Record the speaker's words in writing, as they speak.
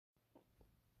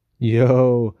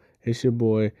Yo, it's your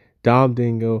boy Dom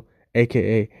Dingo,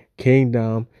 aka King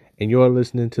Dom, and you're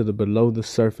listening to the Below the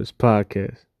Surface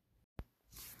podcast.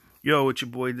 Yo, it's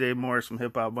your boy Dave Morris from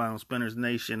Hip Hop Vinyl Spinners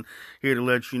Nation, here to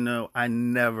let you know I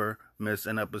never miss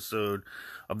an episode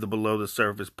of the Below the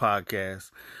Surface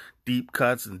podcast. Deep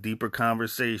cuts and deeper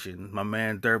conversation. My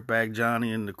man Dirtbag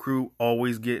Johnny and the crew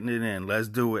always getting it in. Let's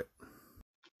do it.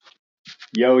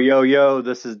 Yo,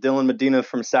 this is Dylan Medina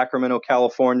from Sacramento,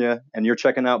 California, and you're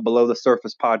checking out Below the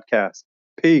Surface podcast.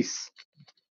 Peace.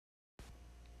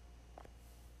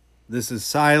 This is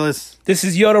Silas. This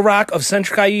is Yoda Rock of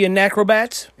Centric IE and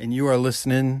Necrobats. And you are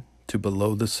listening to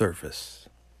Below the Surface.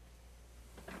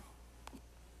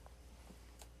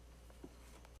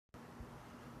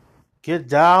 Get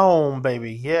down,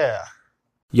 baby, yeah.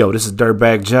 Yo, this is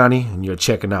Dirtbag Johnny, and you're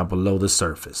checking out Below the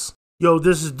Surface. Yo,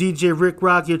 this is DJ Rick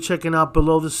Rock. You're checking out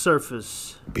Below the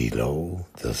Surface. Below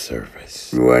the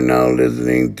Surface. You are now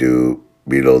listening to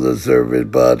Below the Surface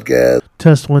podcast.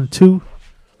 Test 1, 2.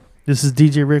 This is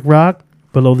DJ Rick Rock,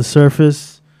 Below the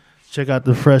Surface. Check out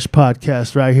the fresh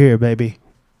podcast right here, baby.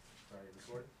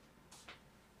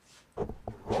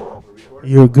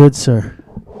 You're good, sir.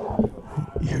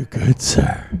 You're good,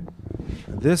 sir.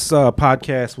 This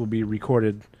podcast will be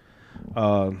recorded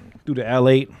through the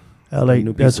L8. L8,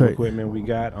 new that's piece of right. equipment we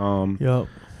got. Yep.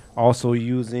 Also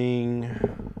using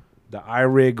the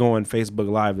iRig going Facebook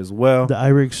Live as well. The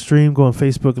iRig stream going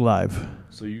Facebook Live.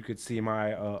 So you could see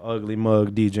my ugly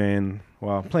mug DJing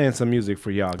while playing some music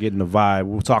for y'all, getting the vibe.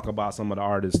 We'll talk about some of the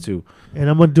artists too. And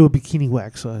I'm going to do a bikini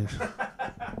wax. You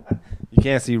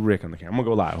can't see Rick on the camera. I'm going to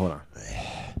go live. Hold on.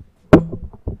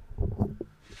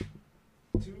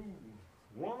 2,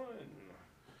 1.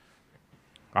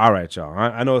 All right, y'all.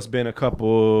 I know it's been a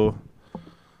couple,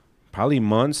 probably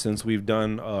months since we've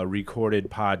done a recorded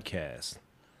podcast.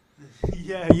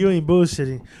 Yeah, you ain't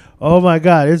bullshitting. Oh my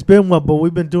God, it's been one, but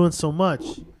we've been doing so much.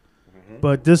 Mm-hmm.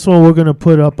 But this one we're gonna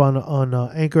put up on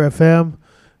Anchor FM.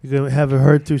 You're gonna have it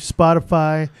heard through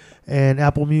Spotify and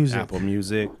Apple Music. Apple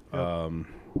Music.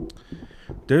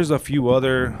 There's a few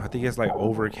other. I think it's like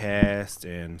Overcast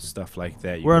and stuff like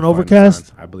that. We're on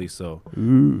Overcast. I believe so.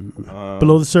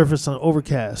 Below the Surface on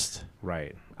Overcast.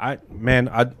 Right. I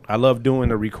love doing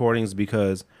the recordings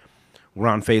because we're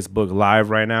on Facebook Live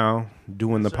right now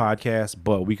doing the podcast,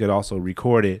 but we could also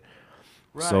record it.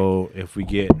 Right. So if we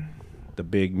get the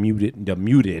big muted,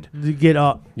 you get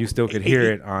up. You still could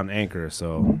hear it on Anchor.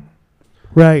 So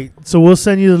right. So we'll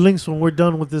send you the links when we're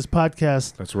done with this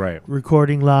podcast. That's right.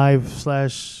 Recording live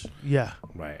 / yeah.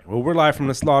 Right. Well, we're live from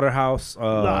the Slawtahouse.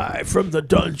 Live from the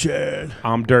dungeon.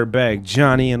 I'm Dirtbag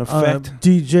Johnny in effect.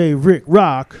 DJ Rick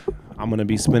Rock. I'm gonna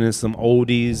be spinning some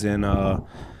oldies and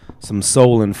some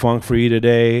soul and funk for you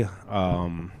today.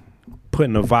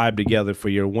 Putting a vibe together for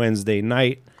your Wednesday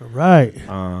night. All right.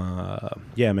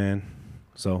 Yeah, man.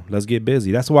 So let's get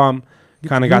busy. That's why I'm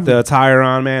kind of got the attire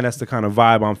on, man. That's the kind of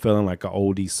vibe I'm feeling, like a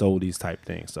oldies, soldies type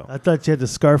thing. So I thought you had the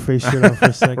Scarface shit on for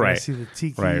a second. Right. I see the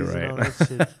tikis right. and all that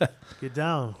shit. Get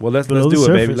down. Well, let's do it,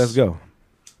 baby. Let's go.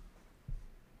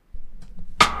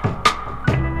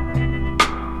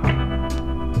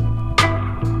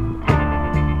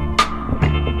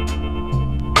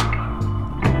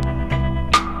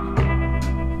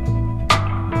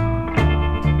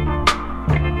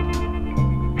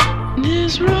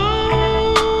 This road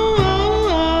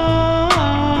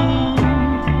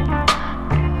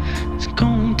is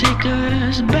gonna take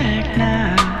us back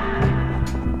now.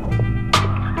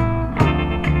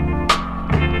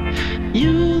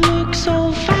 You look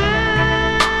so fine.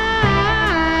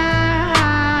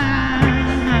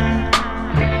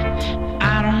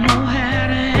 I don't know how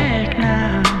to act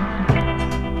now.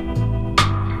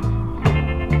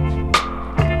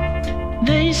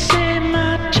 They say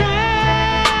my child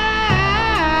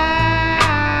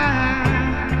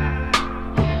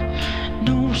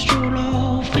don't stroll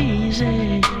off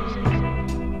easy.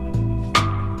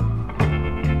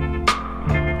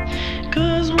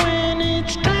 'Cause when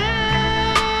it's time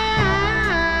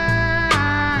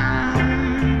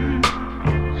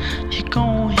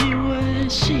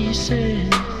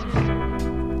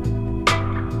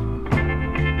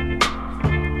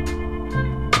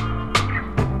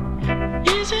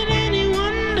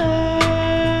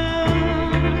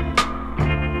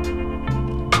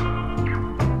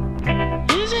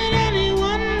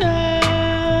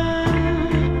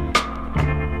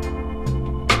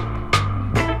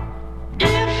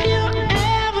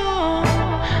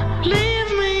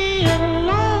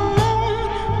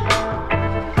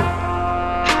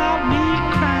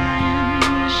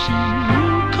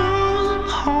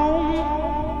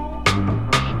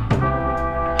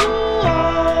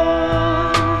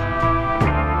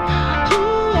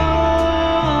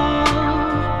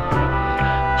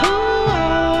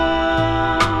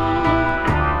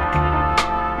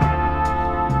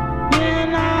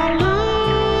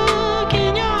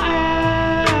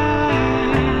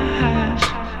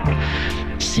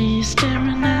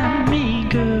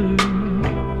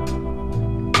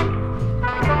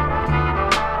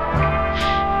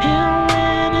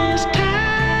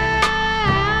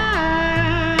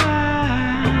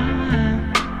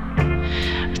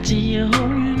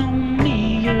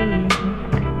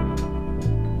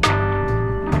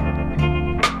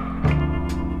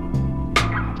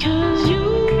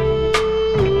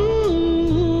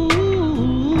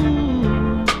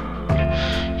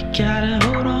gotta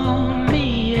hold on me,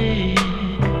 yeah.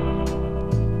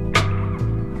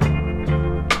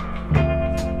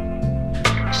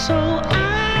 So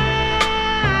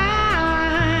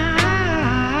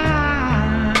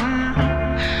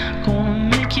I'm gonna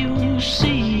make you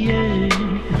see, yeah.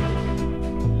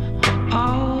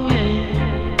 Oh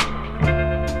yeah.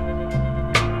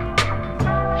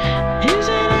 Is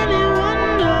it any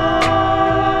wonder?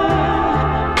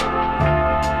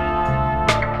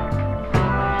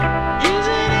 Is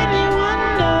it any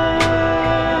wonder?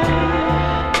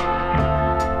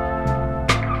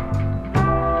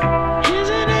 Is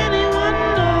it any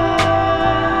wonder?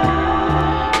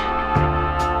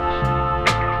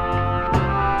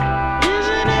 Is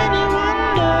it any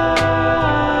wonder?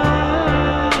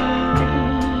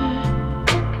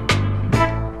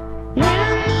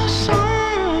 When the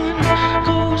sun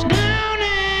goes down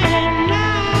at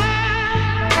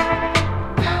night,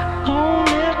 I'll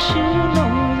let you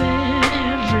know that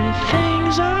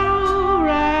everything's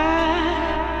alright.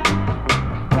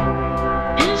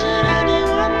 Is it any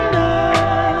wonder?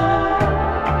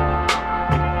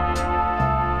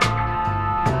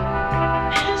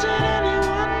 Is it any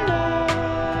wonder?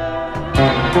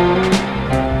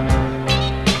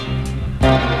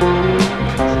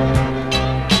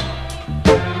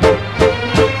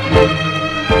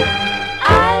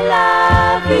 I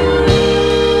love you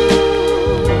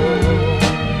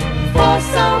for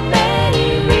so many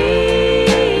reasons,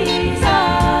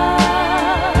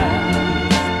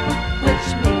 which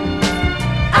means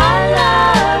I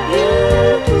love you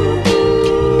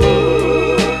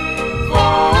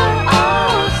for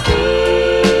all seasons.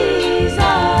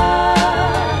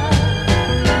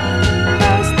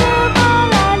 First of all,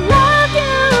 I love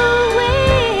you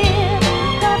with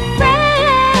the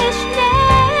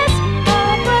freshness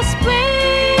of a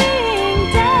spring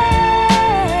day.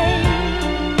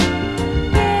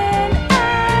 Then I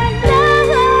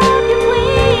love you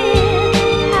with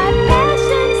hot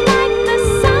passions like the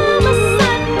summer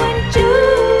sun when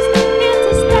June's here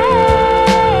to stay.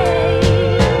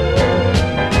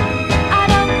 I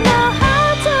don't know how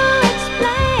to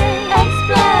explain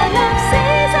love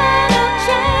seasonal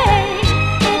change.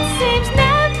 It seems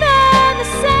never the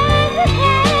same.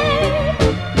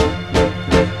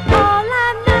 All I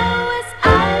know is I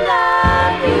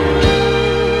love you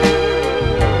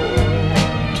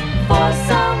for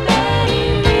so many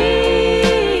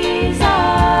reasons.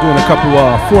 Doing a couple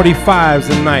 45s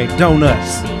tonight,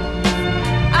 donuts.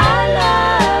 I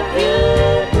love you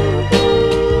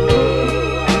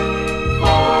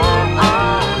for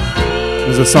all seasons.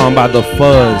 There's a song by The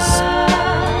Fuzz.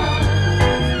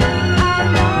 I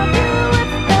love you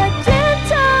with the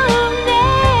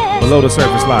gentleness Below the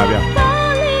Surface Live, yeah. of a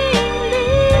falling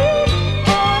leaf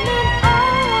on an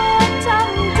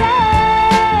autumn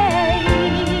day.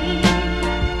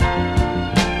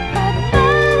 But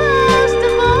most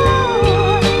of all,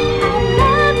 I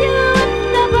love you with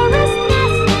the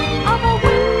briskness of a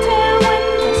winter when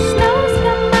the snows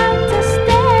come out to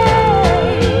stay.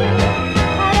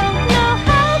 I don't know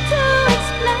how to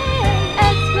explain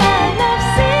love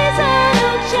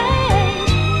seasonal change.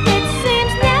 It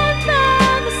seems never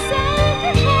the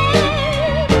same.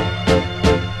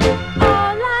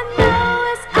 All I know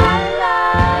is I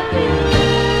love you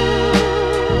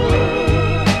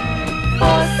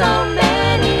for so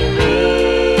many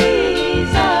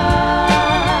reasons,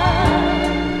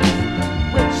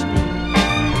 which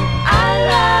means I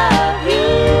love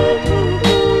you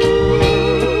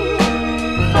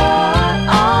for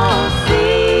all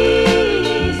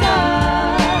seasons.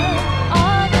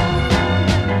 Autumn,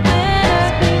 winter,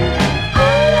 spring,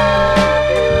 I love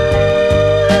you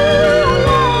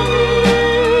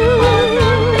for so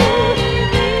many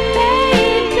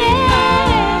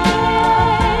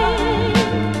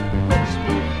which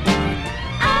means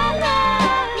I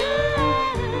love you.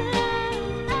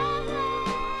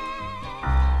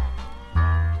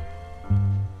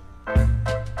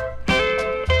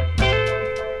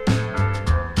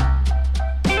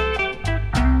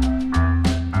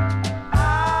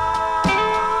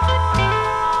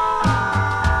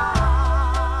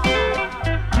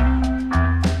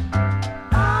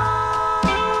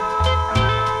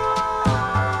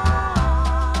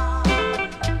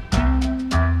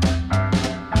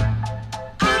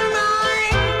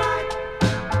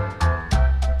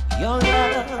 Your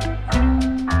love,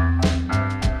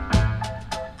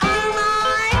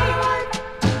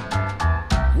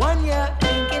 one you're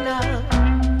thinking of.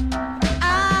 I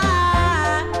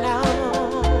know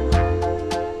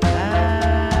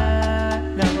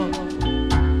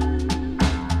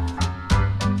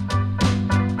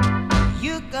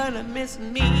you're gonna miss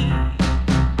me.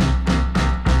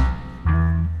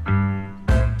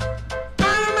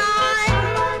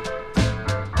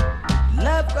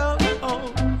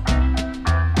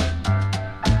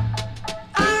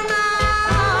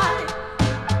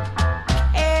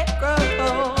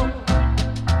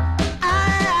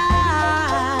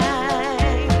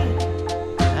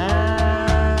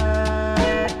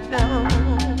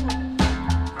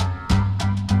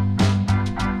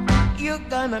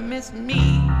 miss me.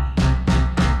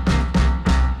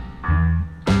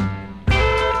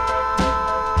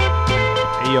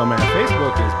 Hey, yo, man,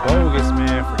 Facebook is bogus,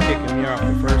 man, for kicking me off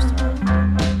the first time.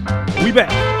 We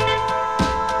back.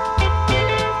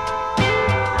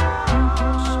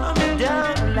 Somewhere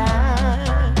down the line.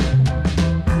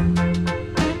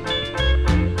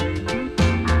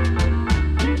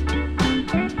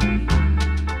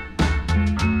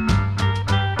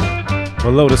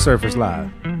 Below the Surface Live.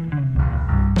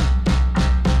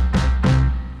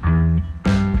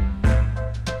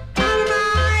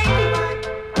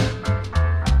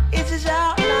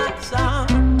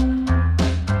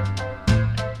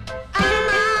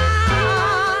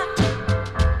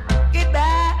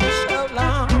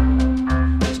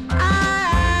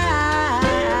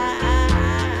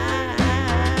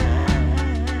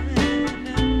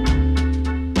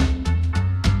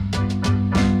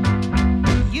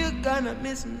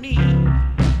 Miss me.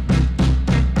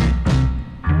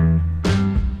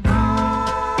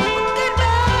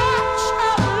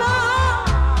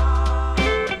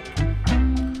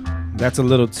 That's a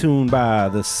little tune by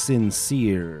the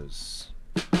Sinceres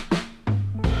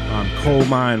on Coal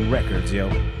Mine Records, yo.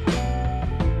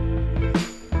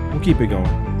 We'll keep it going.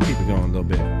 Keep it going a little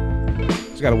bit.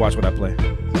 Just gotta watch what I play.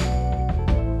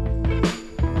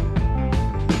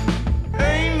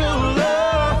 Ain't no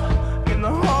love in the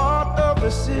heart of the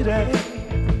city. Yeah.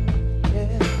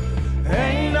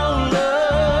 Ain't no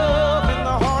love in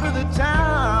the heart of the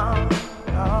town.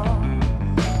 No.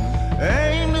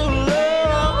 Ain't no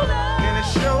love, and it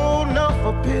sure enough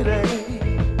for pity.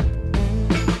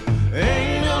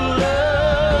 Ain't no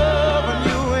love when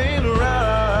you ain't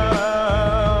around.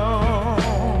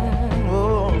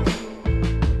 Oh.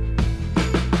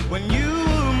 When you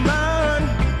were mine,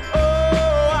 oh,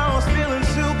 I was feeling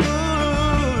so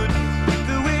good.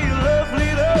 The way you love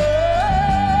lit up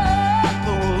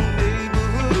the whole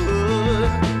neighborhood.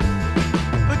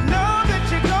 But now that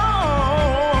you're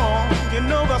gone, you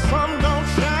know the sun don't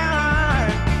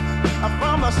shine. I'm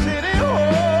from the city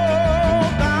hall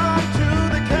down to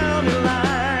the county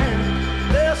line.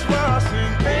 That's why I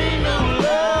sing, ain't no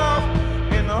love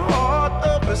in the heart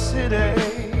of the city.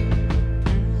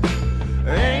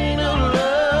 Ain't no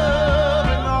love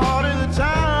in the heart of the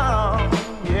town,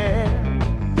 yeah.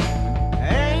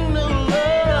 Ain't no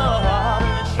love,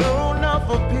 sure enough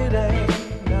for pity,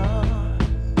 no.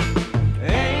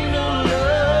 Ain't no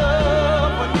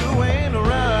love when you ain't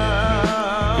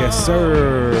around. Yes, sir.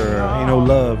 Ain't no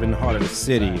love in the heart of the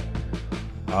city.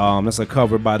 That's a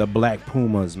cover by the Black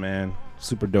Pumas, man.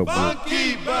 Super dope group.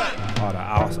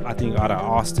 I think out of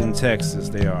Austin, Texas,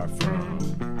 they are from.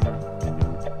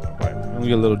 Right, let me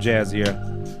get a little jazzier.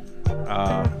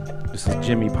 This is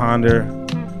Jimmy Ponder.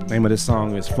 Name of this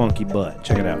song is Funky Butt.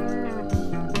 Check it out.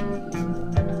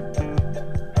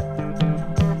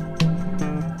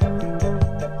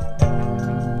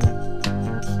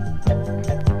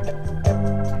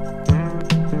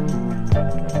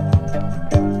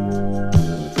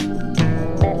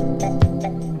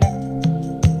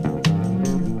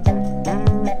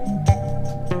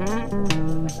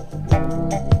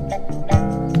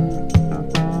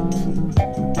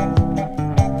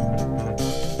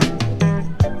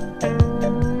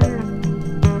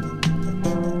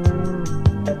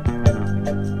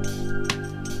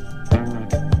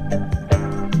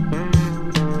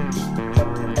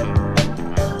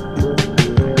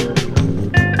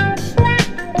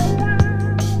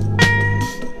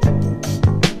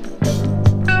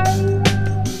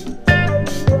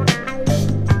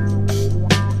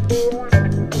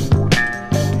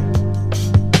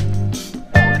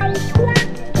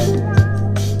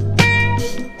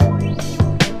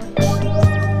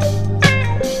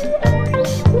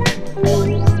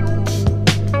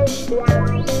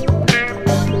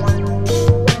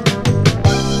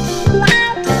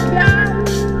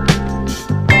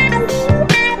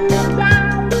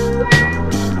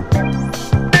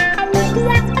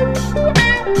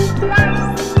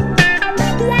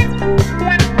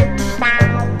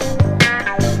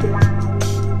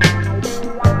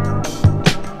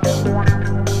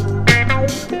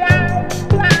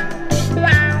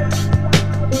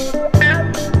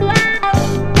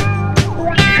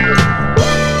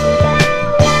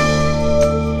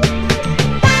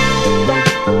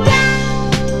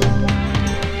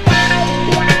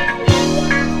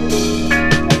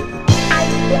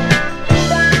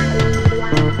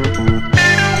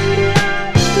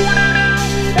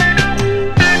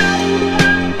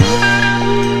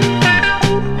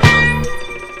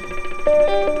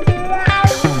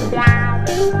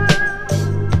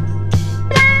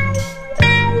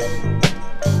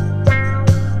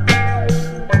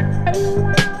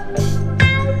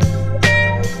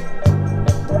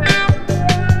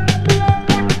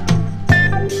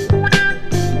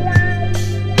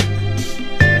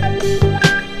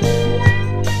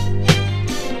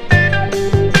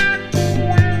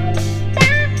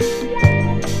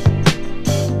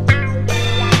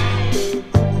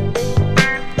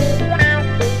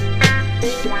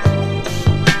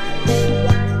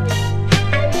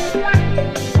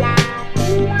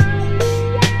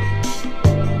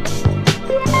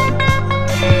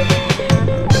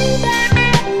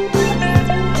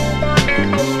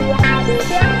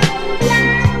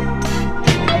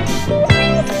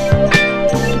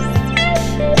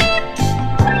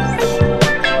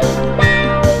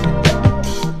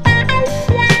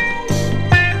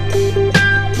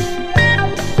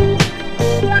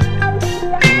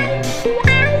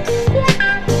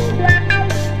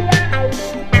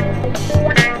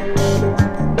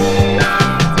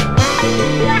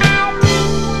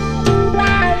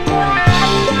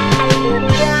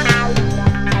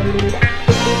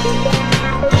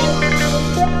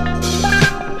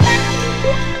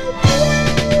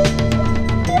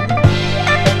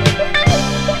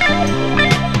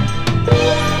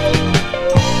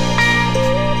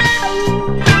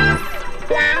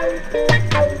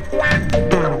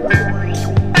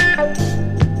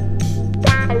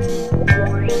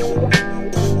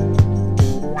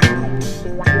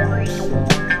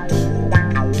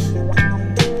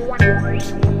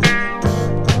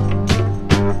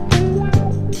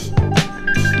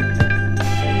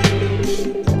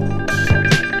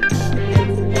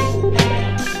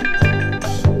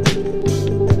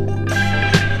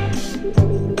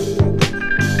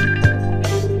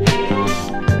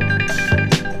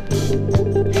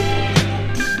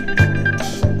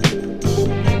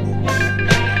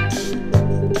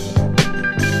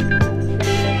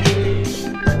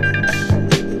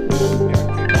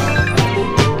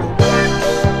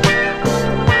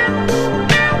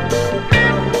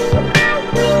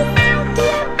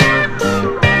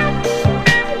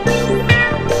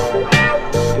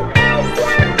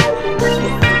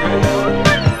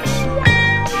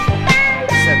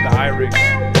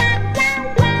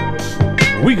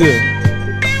 We good.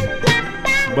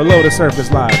 Below the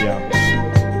Surface Live, y'all.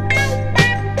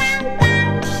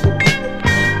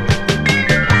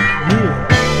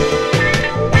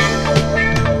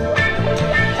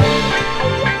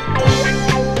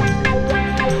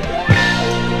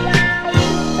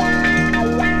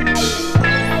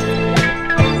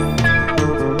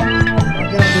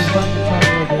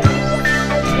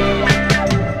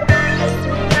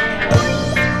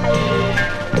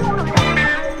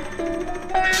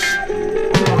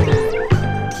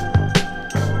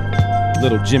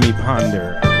 Little Jimmy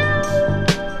Ponder.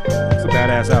 It's a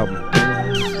badass album.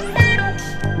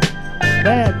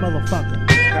 Bad motherfucker.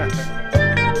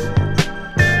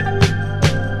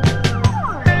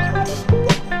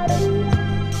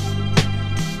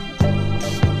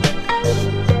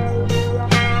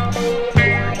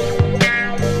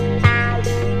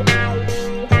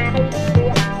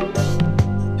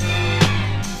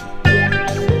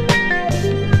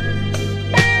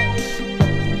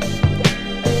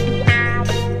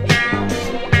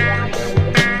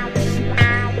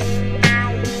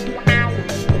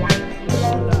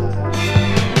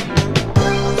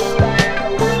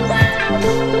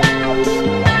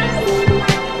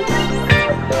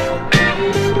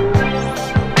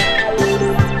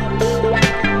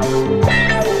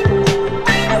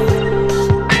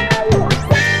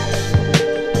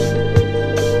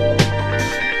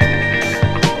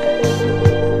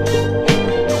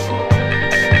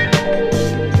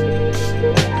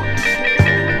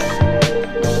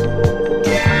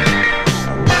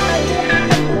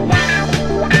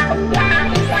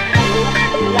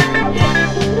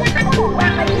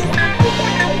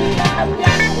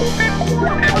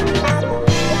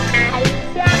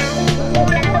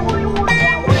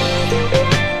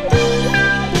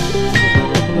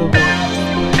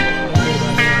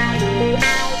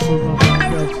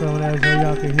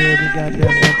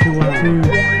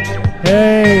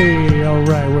 Hey, all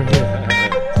right, we're here.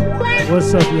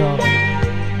 What's up, y'all?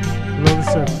 Below the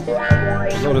Surface.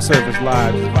 Below the Surface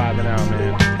Live is vibing out,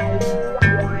 man.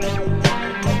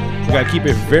 We gotta keep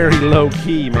it very low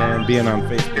key, man, being on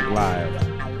Facebook Live.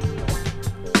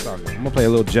 I'm gonna play a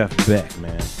little Jeff Beck,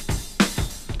 man.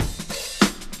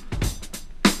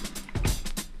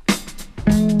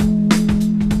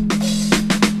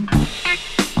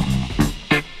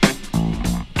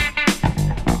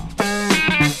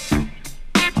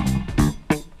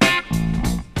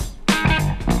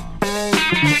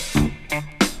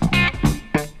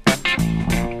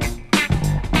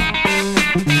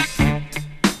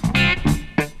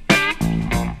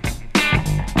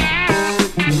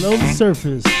 Below the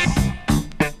Surface.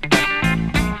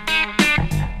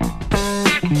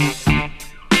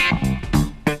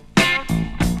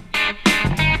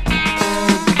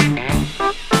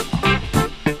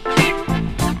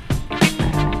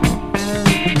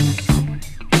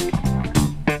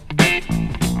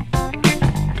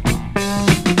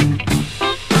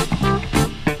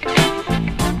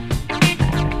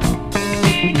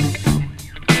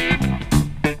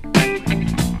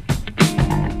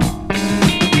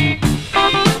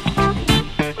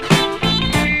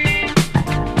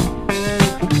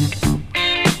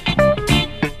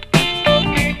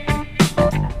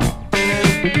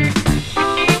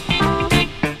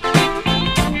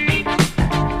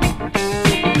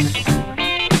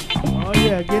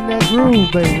 Get in that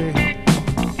groove, baby.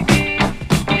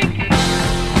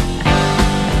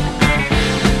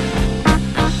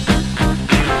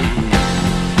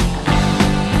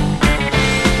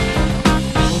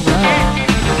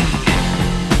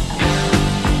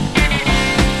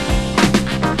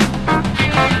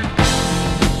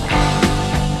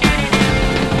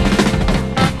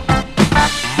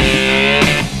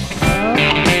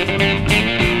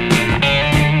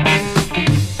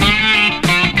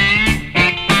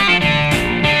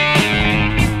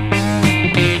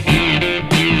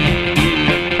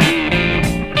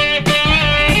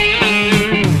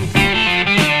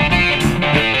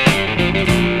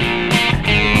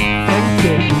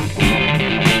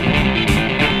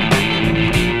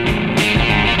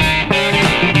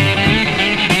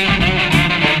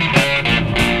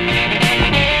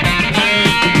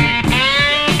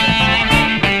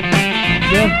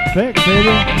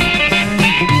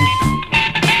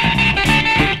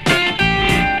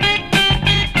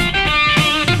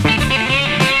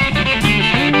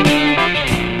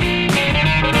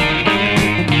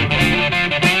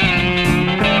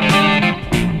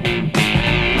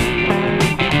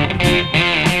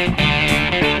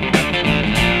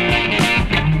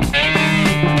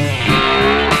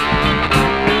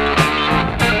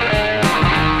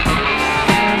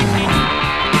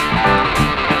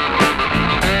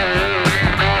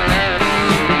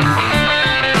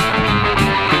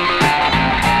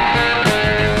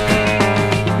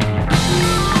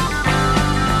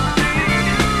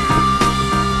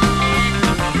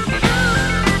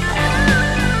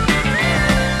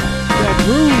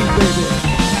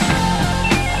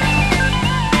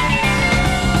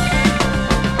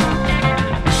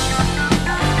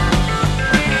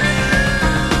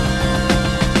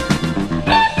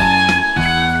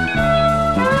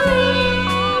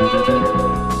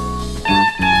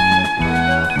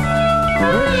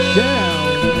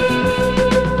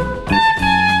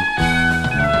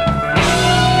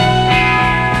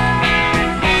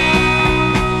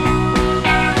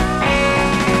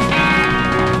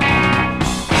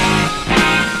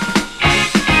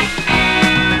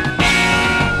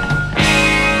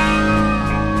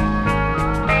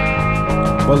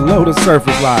 Below the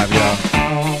Surface Live, y'all.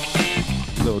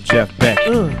 Little Jeff Beck.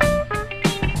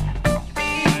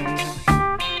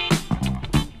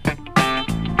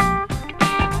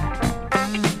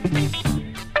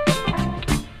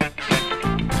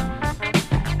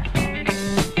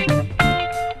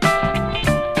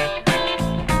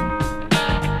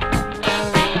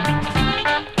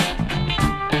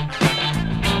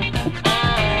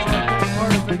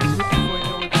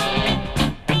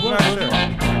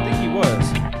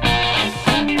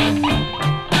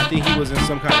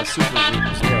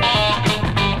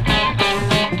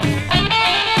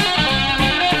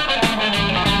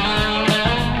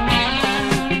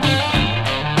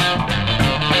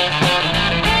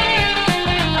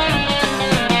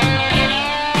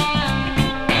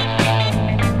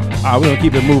 We're gonna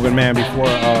keep it moving, man, before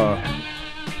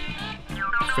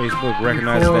Facebook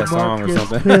recognizes that song or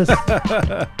something.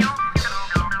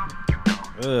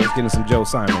 Let's get into some Joe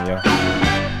Simon, y'all.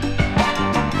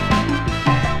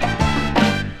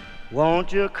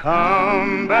 Won't you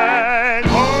come back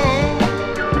home?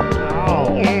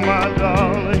 Oh, my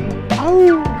darling.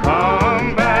 Oh.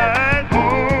 Come back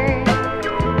home.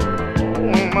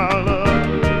 Oh, my love.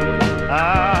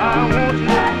 I want you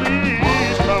to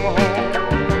please come home.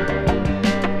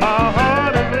 My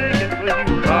heart is aching for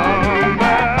you. Come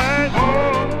back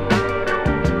home.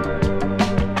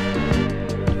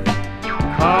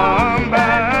 Come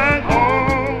back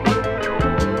home.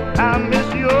 I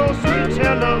miss your sweet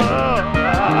tender love. I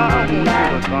want you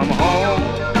to come home.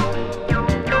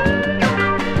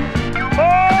 Oh,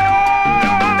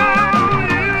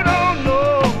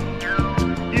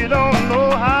 you don't know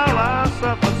how I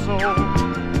suffer so.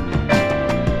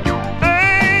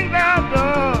 Things I've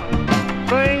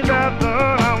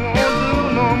done, I won't do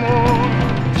no more.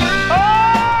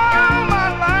 Oh, my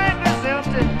life is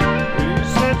empty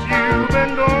since you've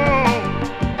been gone.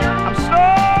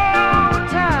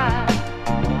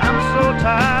 I'm so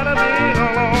tired of being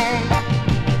alone.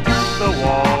 The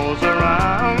walls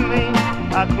around me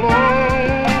are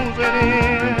closing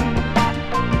in.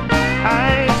 I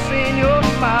ain't seen your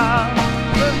smile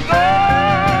since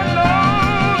God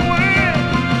knows when.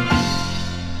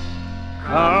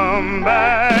 Come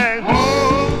back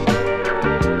home.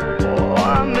 Oh,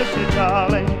 I miss you,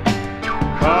 darling.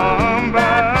 Come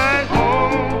back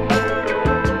home.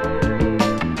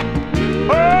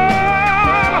 Oh,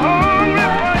 I'm hungry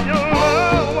for your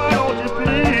love. Why don't you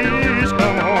please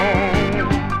come home?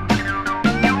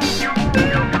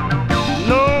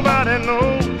 Nobody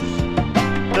knows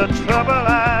the trouble I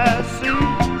see.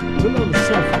 Below the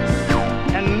surface.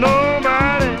 And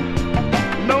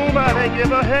nobody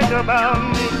give a heck about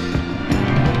me.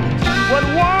 What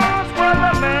once was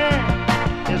a man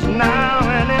is now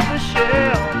an empty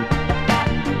shell.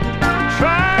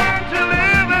 Trying to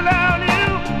live without you,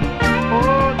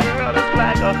 oh girl, it's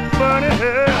like a burning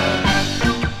hell.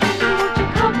 Won't you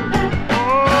come back? Oh,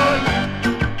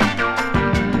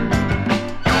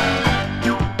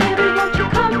 Baby, won't you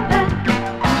come back?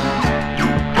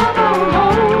 Come on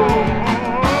home.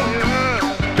 yeah.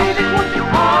 Baby, won't you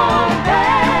come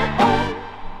back home?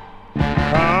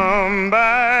 Come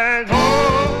back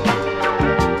home.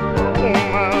 Oh,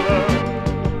 my love.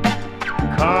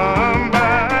 Come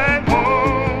back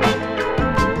home.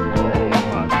 Oh,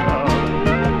 my darling.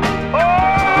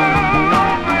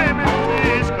 Oh, baby,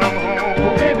 please come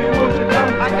home. Baby, won't you come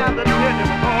back? I got the tenderness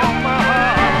on my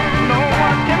heart. No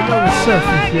one can Below the love surface,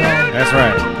 like you. y'all. That's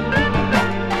right.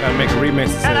 Gotta make a remix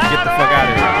that says, get the fuck out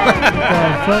of here. Get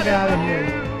the fuck out of here.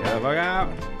 Get the fuck out.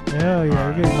 Hell yeah,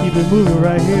 we're gonna keep it moving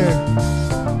right here.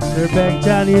 Dirtbag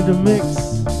Johnny in the mix.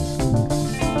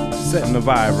 Setting the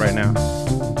vibe right now.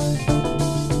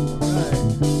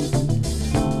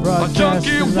 Right.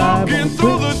 Broadcasting live on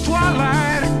Twitch.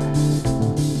 twilight.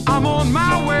 I'm on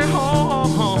my way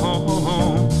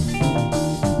home.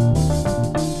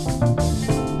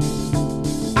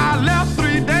 I left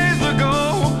 3 days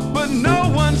ago, but no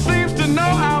one seems to know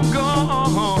I'm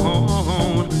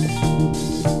gone.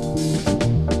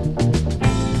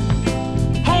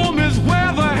 Home is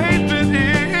where the hatred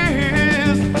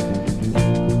is.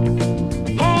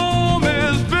 Home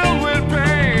is filled with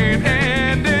pain,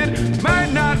 and it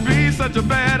might not be such a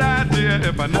bad idea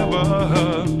if I never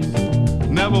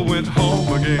went home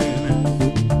again.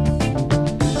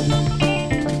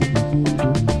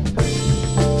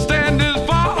 Stand as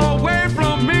far away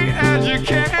from me as you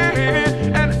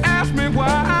can and ask me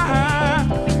why.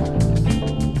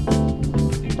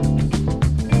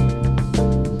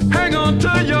 Hang on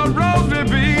to your rosary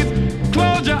beads,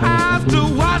 close your eyes to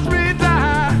watch me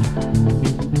die.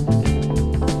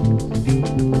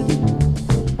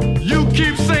 You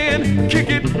keep saying, kick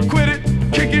it, quit it,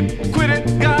 kick it, quit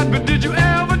it.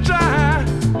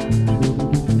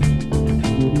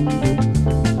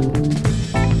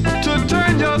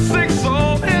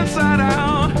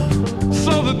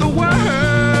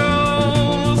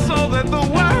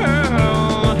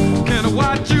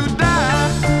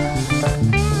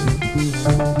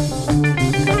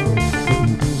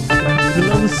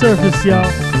 Surface, y'all.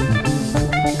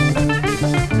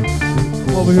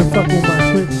 I'm over here fucking with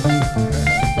my Twitch.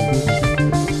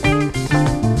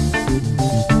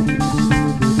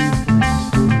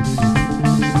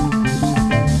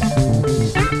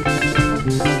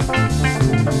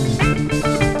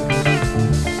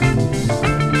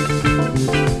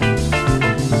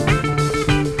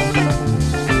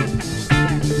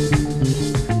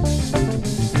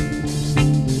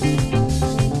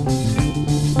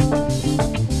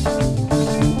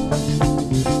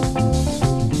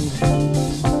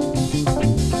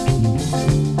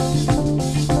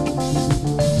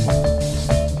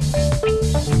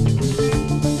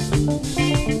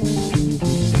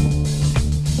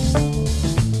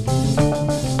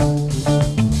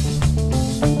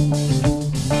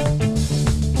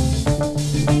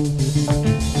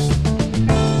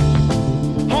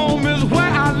 Home is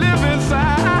where I live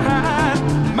inside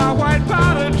my white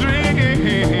powder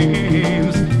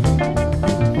dreams.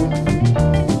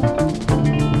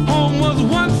 Home was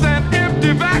once an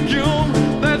empty vacuum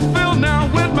that's filled now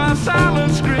with my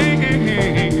silent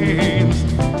screams.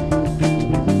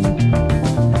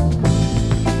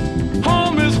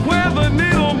 Home is where the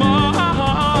needle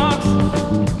marks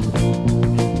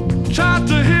tried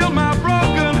to heal my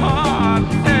broken heart,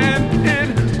 and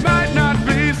it might not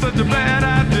be such a bad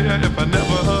idea if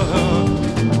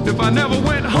I never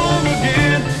went home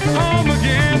again, home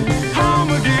again,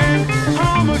 home again,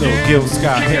 home again. Little Gil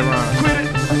Scott hair on. Quit it,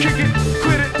 kick it,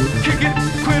 quit it, kick it,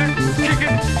 quit it, kick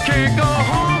it. Can't go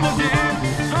home again,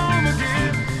 home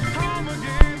again, home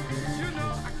again. You know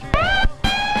I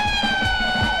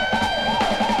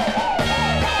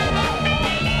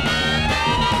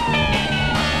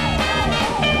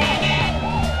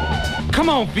can't. Come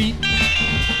on, feet.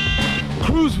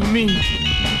 Cruise with me.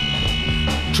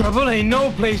 Trouble ain't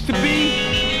no place to be.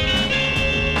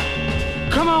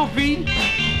 Come on, feet.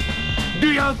 Do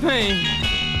your thing.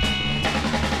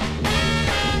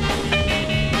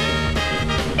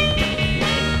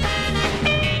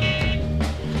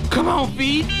 Come on,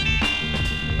 feet.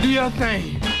 Do your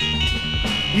thing.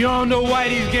 You don't know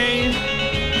Whitey's game.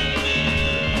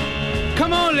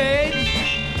 Come on, legs.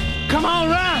 Come on,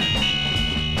 run.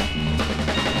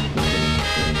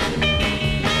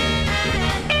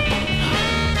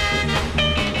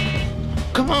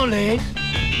 Come on, legs.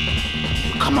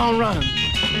 Come on, run.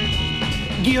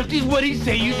 Guilty's what he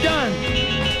say you done.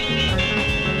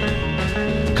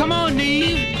 Come on,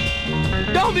 knees.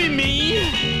 Don't be mean.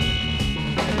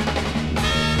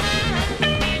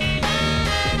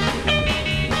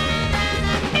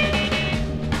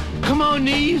 Come on,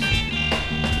 knees.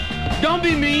 Don't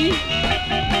be mean.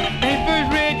 Ain't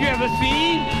first red you ever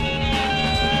seen.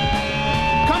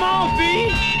 Come on,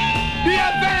 feet. Do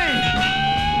your thing.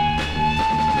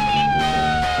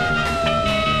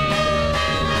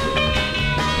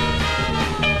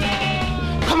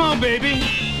 Come on, baby.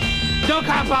 Don't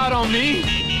cop out on me.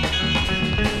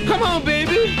 Come on,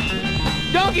 baby.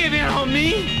 Don't give in on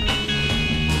me.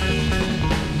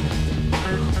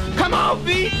 Come on,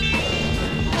 feet.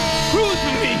 Cruise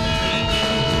with me.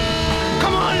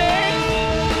 Come on, legs.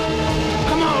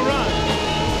 Come on, run.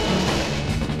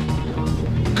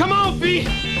 Come on, feet.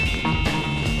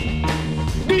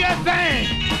 Do your thing.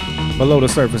 Below the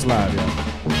Surface Live, y'all.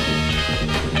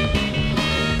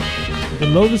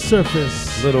 Below the Surface.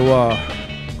 Little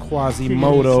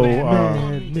Quasimodo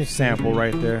Man, sample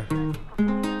right there.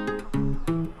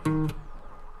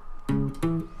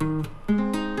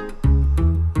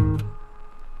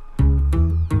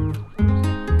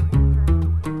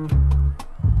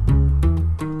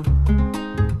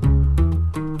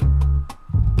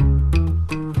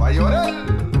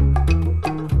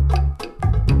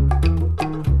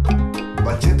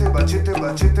 Bachete, bachete,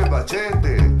 bachete,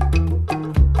 bachete.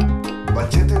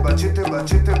 Bachete, bachete,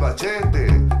 bachete, bachete.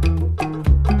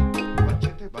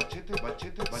 Bachete, bachete,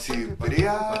 bachete, bachete.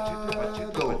 Cipriano.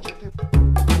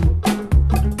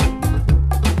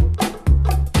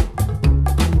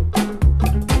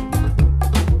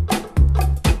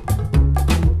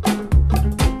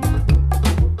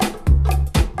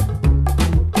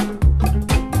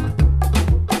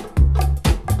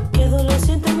 Qué dolor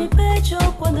siento en mi pecho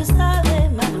cuando está de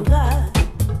madrugada.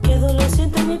 Qué dolor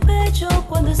siento en mi pecho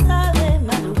cuando está de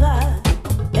madrugada.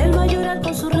 Él va a llorar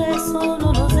con su rezo,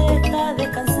 no nos deja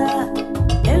descansar.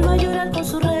 Él va a llorar con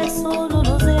su rezo,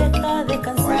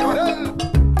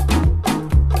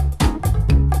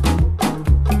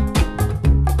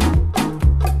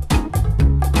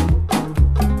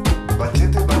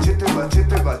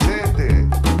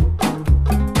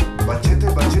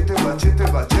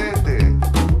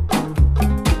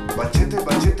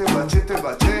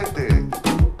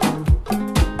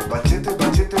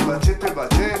 bachete,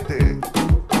 bachete.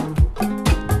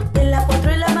 De las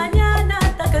 4 de la mañana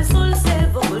hasta que el sol se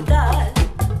va a ocultar.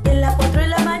 De las 4 de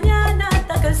la mañana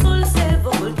hasta que el sol se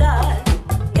va a ocultar.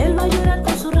 Él va a llorar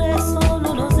con su rezo,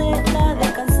 no nos deja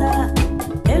descansar.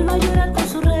 Él va a llorar con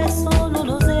su rezo, no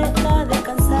nos deja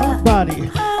descansar. Body.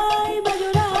 Ay, va a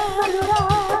llorar, va a llorar.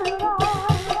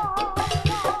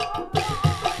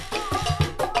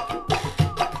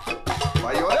 Va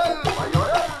a llorar, va a llorar, va a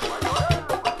llorar, va a llorar.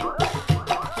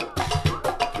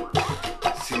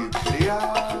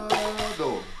 Cipriano.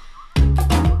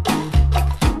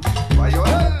 Va a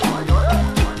llorar, va a llorar,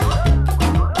 va a llorar.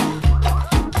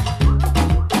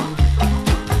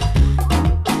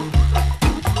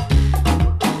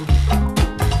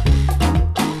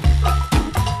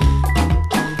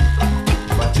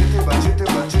 Bachete, bachete,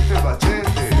 bachete,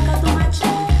 bachete. Saca tu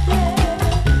machete,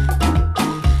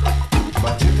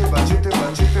 Bachete, bachete,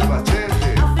 bachete, bachete.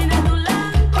 afina tu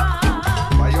lámpara.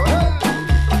 Va a llorar.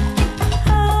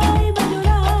 Ay, va a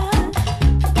llorar.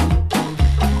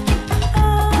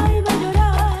 Ay, va a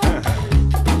llorar.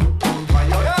 Va a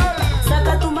llorar.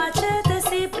 Saca tu machete,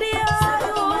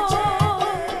 Cipriano.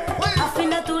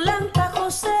 Afina tu lámpara,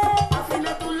 José.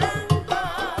 Afina tu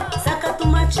lámpara. Saca tu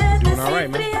machete, Doing all right,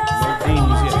 man. Cipriano. No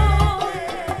jeans yet.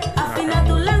 Afina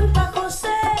tu lámpara,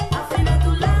 José. Afina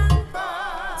tu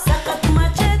lámpara. Saca tu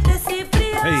machete,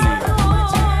 Cipriano. Hey.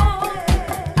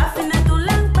 Afina tu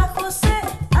lámpara, José.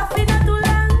 Afina tu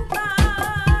lámpara.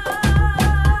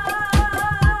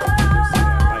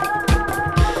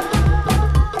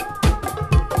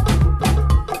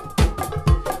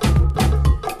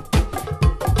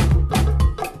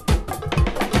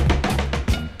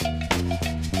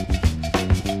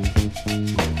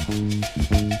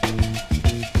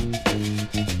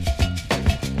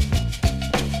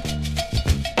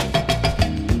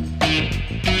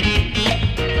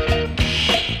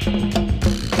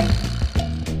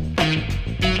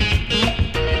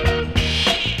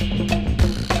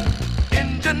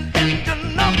 Engine,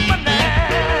 engine number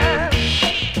 9.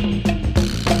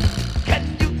 Can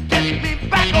you get me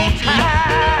back on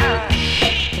time?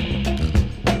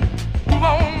 Move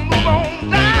on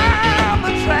down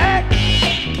the track.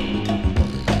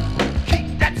 Keep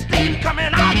that steam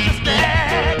coming out the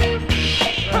stack.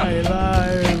 Right,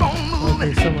 live. Keep on moving,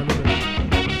 Okay, someone do that.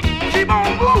 keep on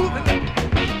moving,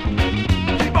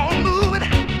 keep on moving.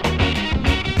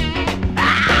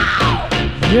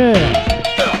 Yeah.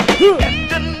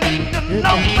 Engine, engine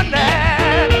number 9.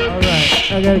 All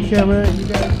right. I got a camera. You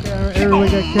got a camera. Everybody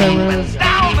got cameras.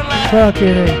 Down the line.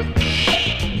 Fucking A.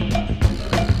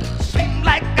 Seems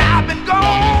like I've been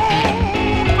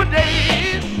gone for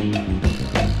days.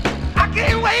 I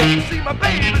can't wait to see my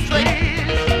baby's face.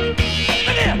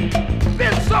 Look here,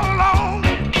 been so long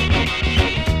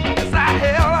since I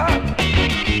held her.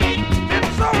 Been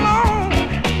so long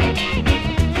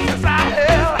since I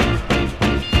held her.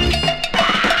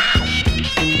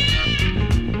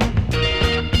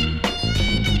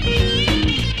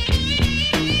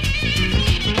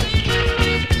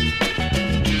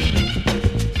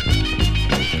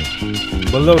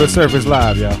 Below the Surface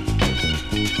Live, y'all.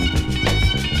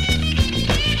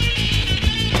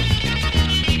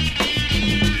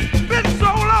 Been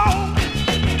so long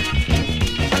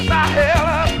since I held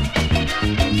her.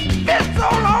 Been so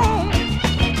long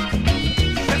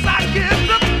since I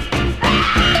kissed her.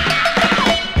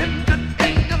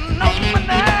 Engine number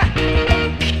 9.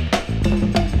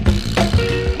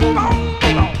 Move on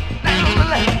down the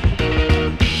lane.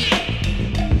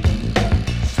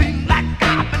 Seems like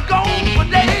I've been gone for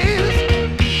days.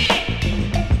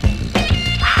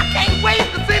 I can't wait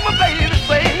to see my baby's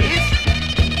face.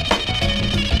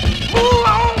 Move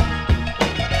on,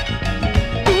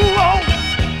 move on.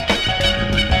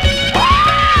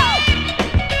 Wow!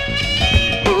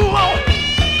 Move on.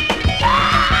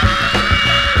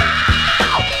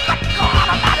 God,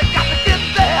 I got to get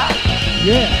there.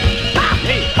 Yeah.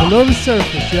 Below the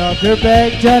Surface, y'all.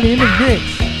 Dirtbag Johnny in the mix.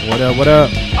 What up, what up?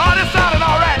 Oh, this sounded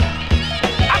all right.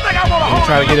 I think I want to hold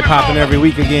Try to get it popping every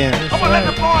week again. I'm gonna let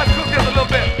the boys cook this a little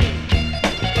bit.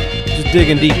 Just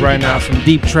digging deep right now. Some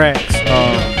deep tracks.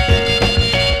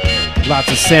 Lots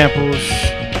of samples.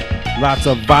 Lots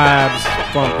of vibes,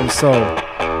 funk and soul.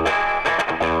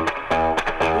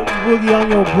 Boogie on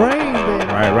your brain, baby.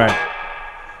 Right, right.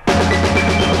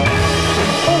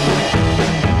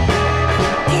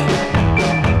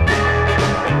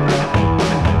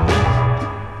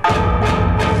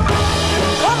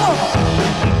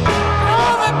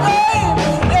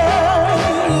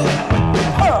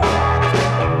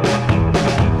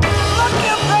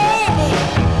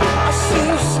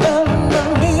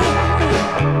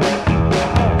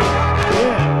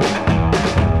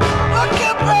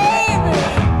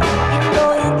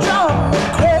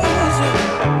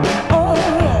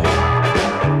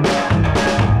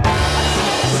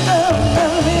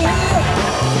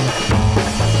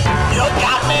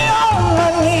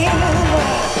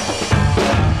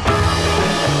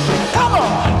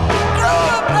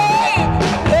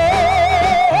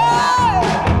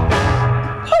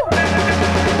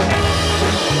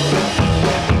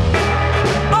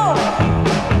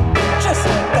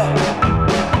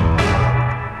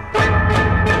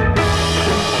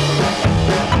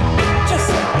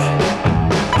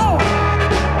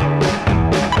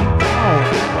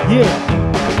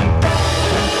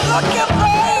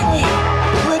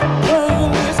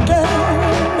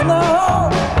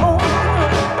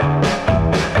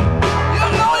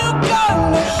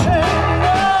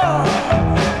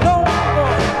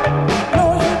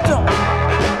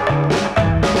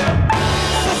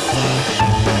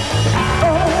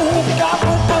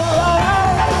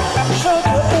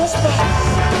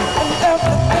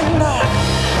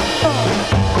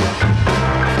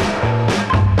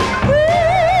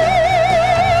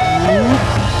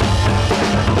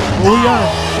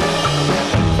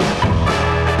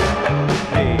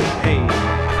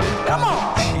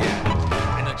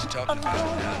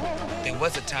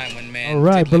 was a time when man. All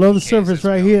right, did below live the in caves surface as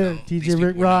right well here. known. DJ These Rick people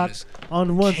were known Rock as on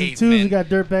the ones and twos. cavemen, We got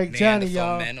Dirtbag Johnny, Neanderthal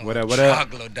y'all. men, or What up, what up?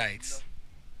 troglodytes.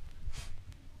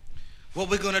 What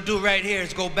we're gonna do right here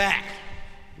is go back,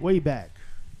 Way back.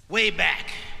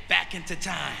 back into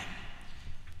time.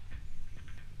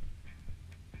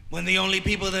 When the only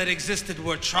people that existed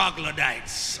were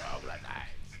troglodytes.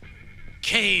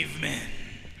 Cavemen.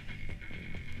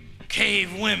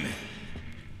 Cave women.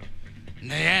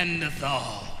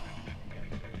 Neanderthal.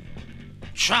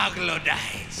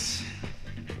 Troglodytes.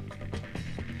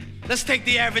 Let's take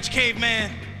the average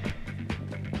caveman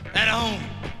at home,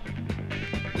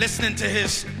 listening to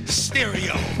his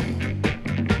stereo.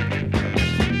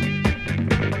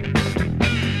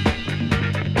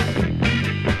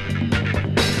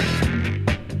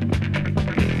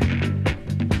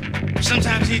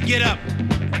 Sometimes he'd get up,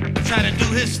 try to do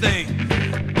his thing.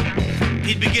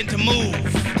 He'd begin to move,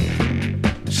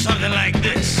 something like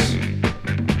this.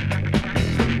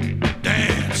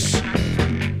 Dance.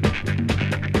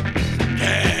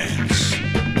 Dance.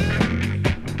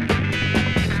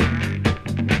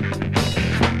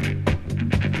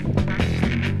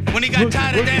 When he got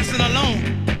tired of dancing alone,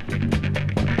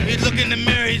 he'd look in the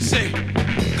mirror, he'd say,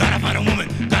 gotta find a woman,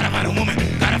 gotta find a woman,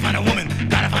 gotta find a woman,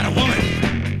 gotta find a woman.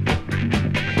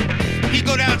 He'd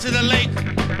go down to the lake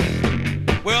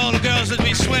where all the girls would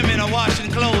be swimming or washing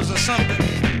clothes or something.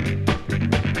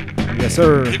 Yes,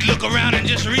 sir. He'd look around and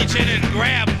just reach in and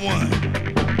grab one.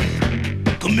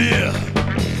 Come here.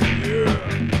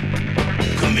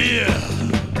 Come here.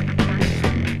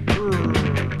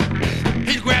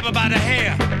 He'd grab her by the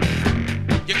hair.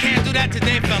 You can't do that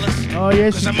today, fellas. Oh,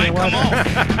 yes, Because you it might can. come off.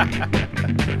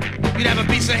 You'd have a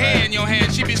piece of hair in your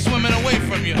hand. She'd be swimming away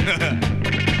from you.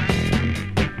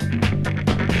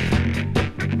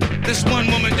 This one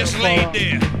woman just laid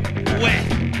there, wet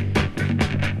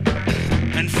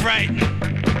and frightened.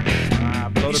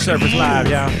 Below the surface live,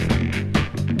 y'all.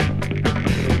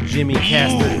 Little Jimmy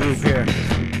Castor group here.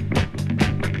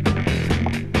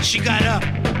 She got up.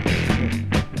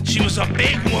 She was a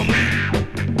big woman.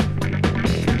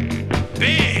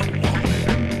 Big woman.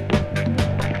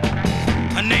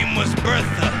 Her name was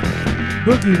Bertha.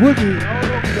 Boogie Woogie.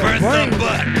 Bertha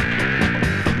Butt.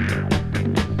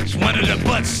 It's one of the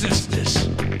Butt sisters.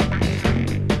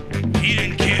 He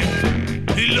didn't care.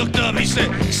 He looked up, he said,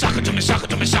 sock it to me, sock it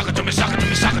to me, sock it to me, sock it to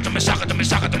me, sock it to me, sock it to me,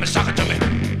 sock it to me, sock it to me.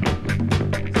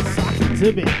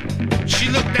 Timmy. She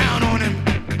looked down on him.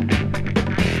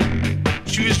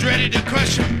 She was ready to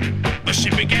crush him, but she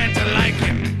began to like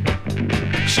him.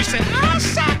 She said, I'll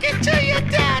sock it to you,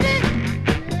 daddy.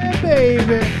 Yeah,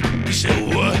 baby. He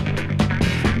said, what?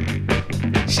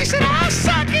 She said, I'll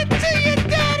sock it to you,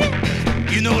 daddy.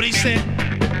 You know what he said?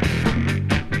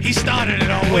 He started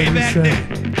it all way back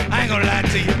then. I ain't gonna lie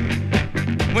to you.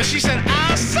 When she said,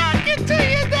 I'll sock it to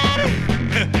you, daddy,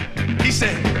 he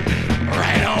said,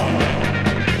 right on.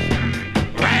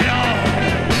 Right on.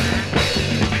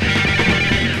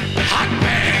 Hot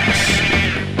pants.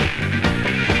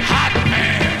 Hot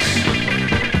pants.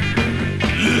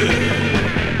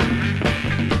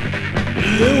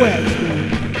 New X,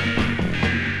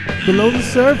 below the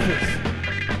surface.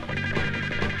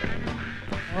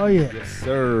 Oh, yeah. Yes,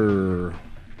 sir.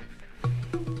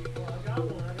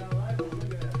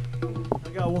 I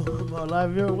got one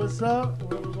live viewer. What's up?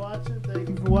 Whoever's watching, thank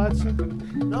you for watching.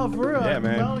 No, for real. Yeah,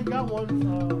 man. I only got one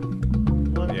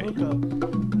hookup.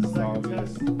 This is like a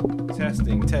test.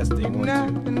 Testing. 1, 2.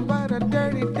 Nothing but a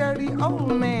dirty, dirty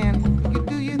old man. You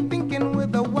do your thinking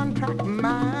with a one-track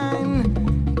mind.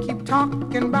 Keep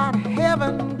talking about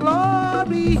heaven and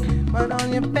glory, but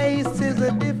on your face is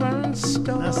a different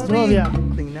story.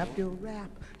 Clean up your rap.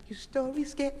 Your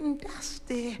story's getting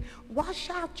dusty. Wash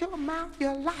out your mouth.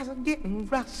 Your lies are getting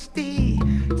rusty.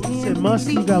 Said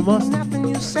musty, you got musty. Nothing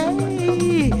you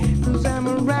say, 'cause I'm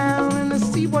around and I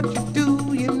see what you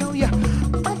do. You know you're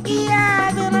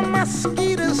funkier than a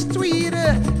mosquito's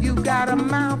tweeter. You got a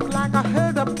mouth like a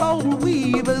herd of bold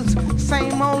weavers.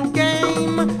 Same old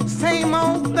game, same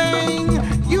old thing.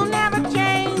 You never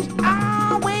change,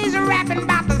 always rapping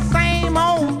about the same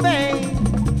old thing.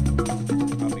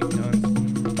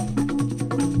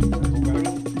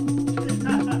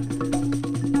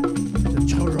 The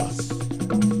chorus.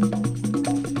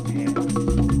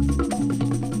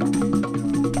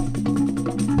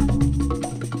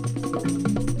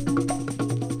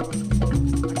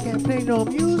 I can't play no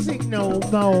music no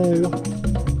more.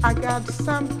 I got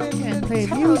something Can't to play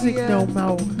tell music ya. no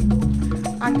more.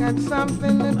 I got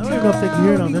something to I don't even know if they can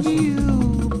hear it on this tell one.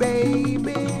 you,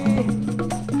 baby,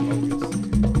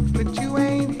 that you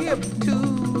ain't hip to,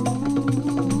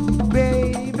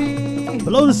 baby.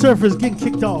 Below the surface getting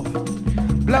kicked off.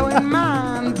 Blowing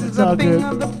minds is a all thing good.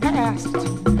 of the past.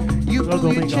 You Y'all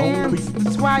blew gonna your make a whole chance,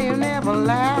 that's why you never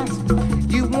last.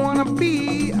 You wanna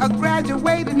be a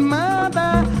graduated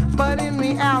mother, but in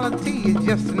reality you're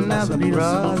just another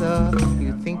brother.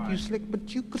 You think you slick,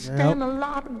 but you could stand a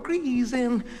lot of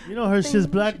greasing. You know her shit's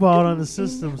blackballed on the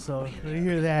system, so you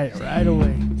hear that right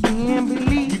away. Can't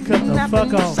believe You cut the nothing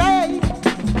fuck you off. say.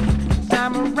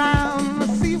 Time around,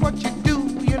 let's see what you do.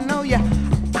 You know you're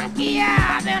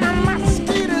funkier than a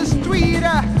mosquito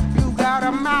streeter. You got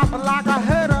a mouth like a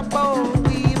herd of boll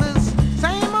weavers.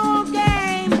 Same old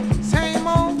game, same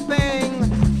old thing.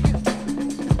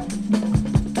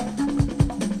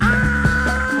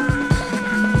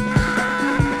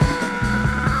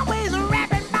 Always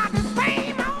rapping about the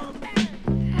same old thing.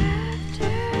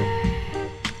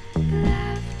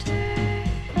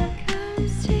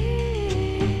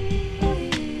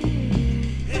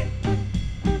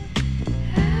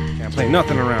 Can't play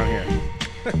nothing around here.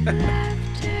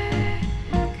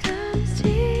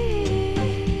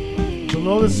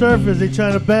 Below the surface, they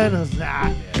trying to ban us. Nah.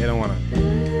 Yeah, they don't want to.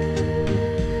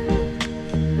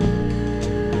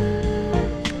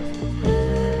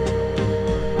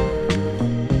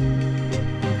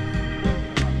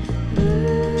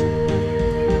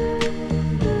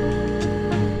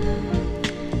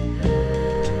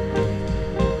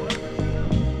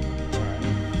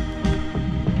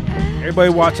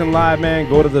 Everybody watching live, man,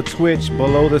 go to the Twitch,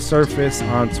 Below the Surface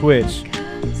on Twitch.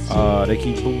 They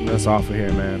keep booting us off of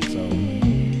here, man. So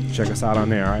check us out on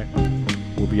there, all right?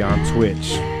 We'll be on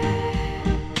Twitch.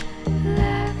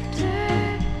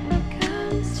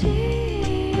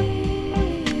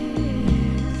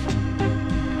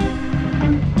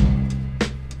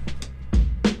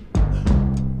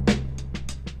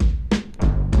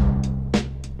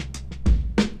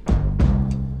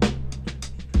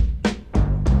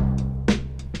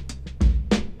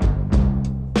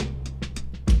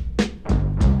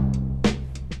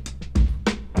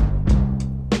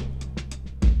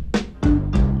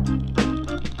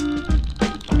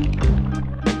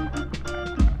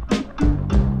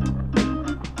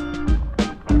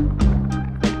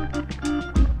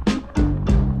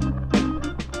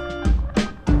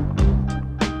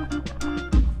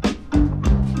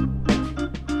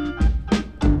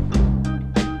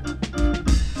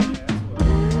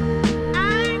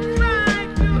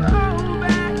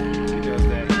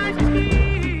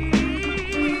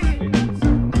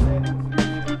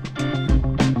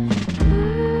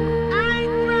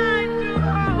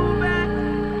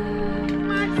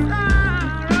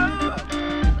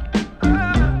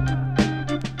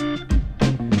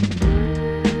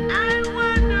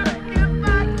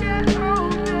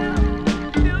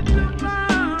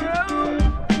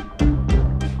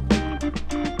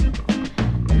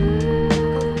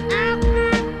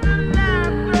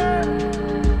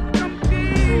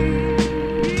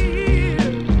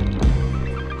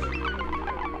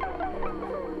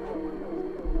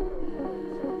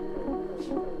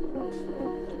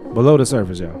 Below the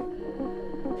Surface, y'all.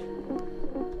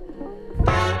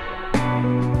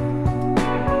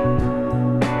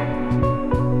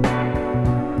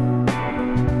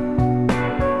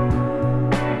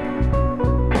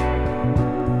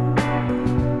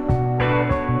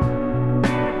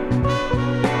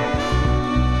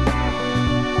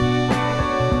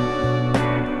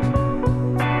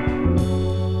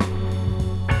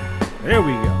 There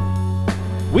we go.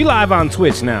 We live on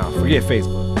Twitch now. Forget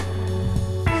Facebook.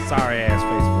 Sorry ass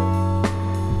Facebook.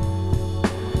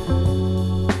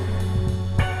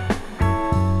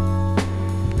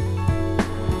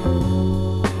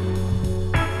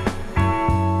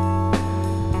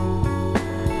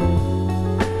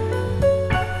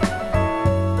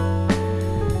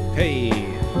 Hey.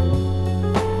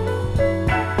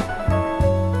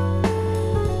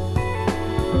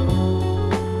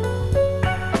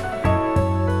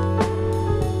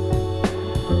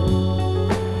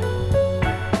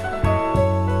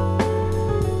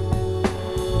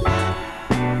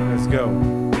 Let's go.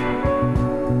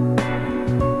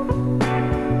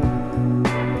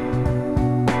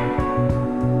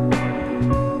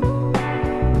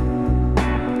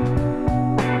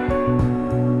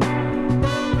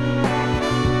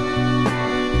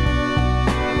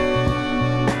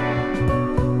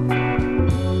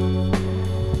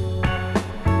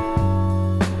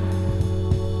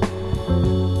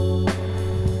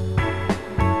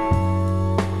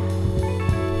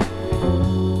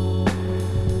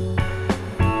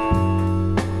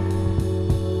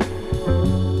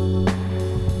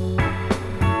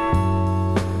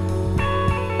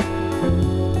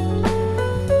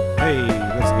 Hey,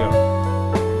 let's go.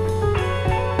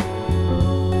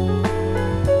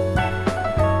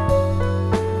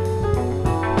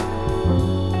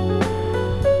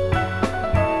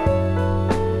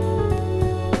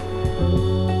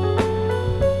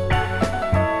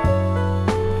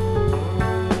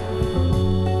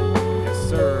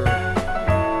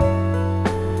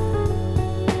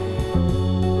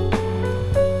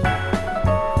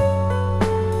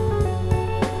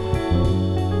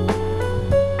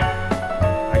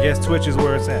 I guess Twitch is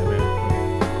where it's at, man.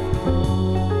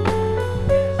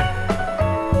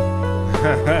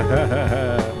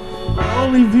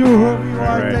 Only viewer who you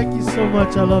are. Right. Thank you so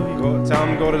much. I love you. Tell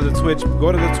them go to the Twitch.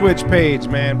 Go to the Twitch page,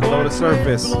 man. Below the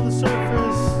surface. Below the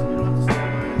surface.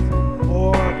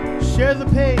 Or share the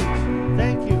page.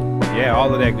 Thank you. Yeah,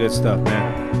 all of that good stuff,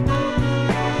 man.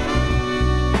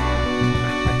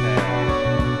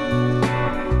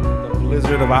 The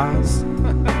Blizzard of Oz.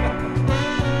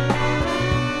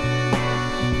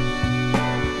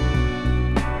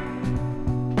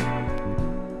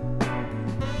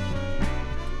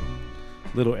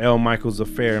 Little L. Michaels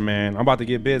affair, man. I'm about to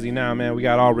get busy now, man. We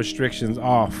got all restrictions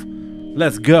off.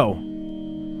 Let's go.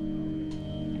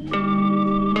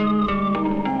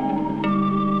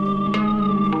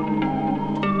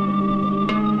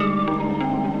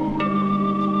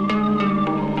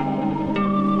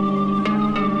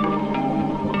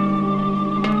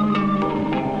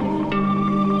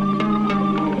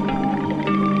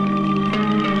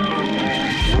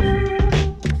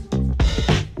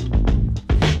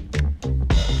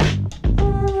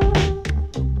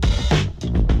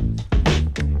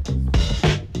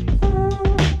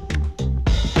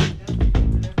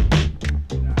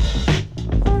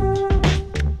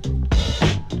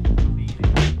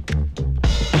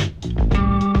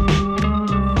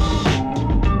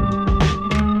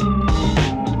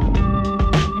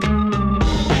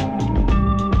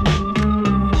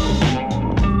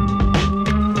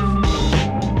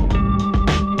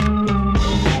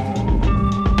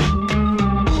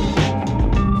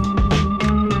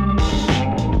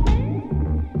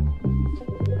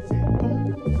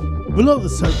 Below the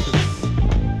surface.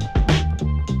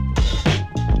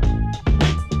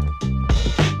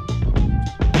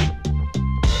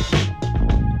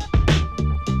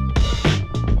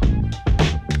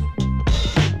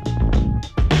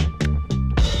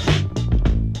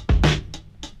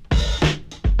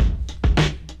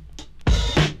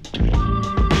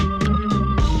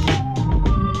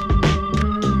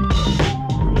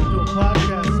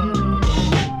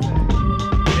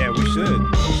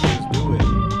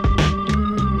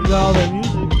 All that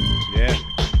music. Yeah,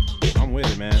 I'm with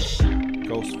it, man.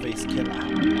 Ghostface Killer.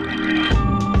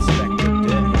 Inspector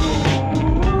Deck.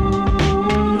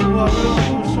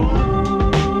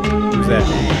 Who's that?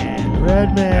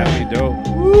 Red Man. That'd be dope.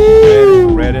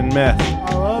 Red and meth.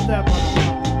 I love that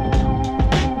motherfucker.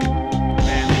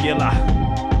 Man Killer.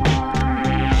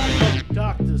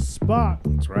 Dr. Spock.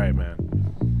 That's right, man.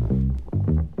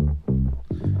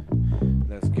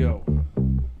 Let's go.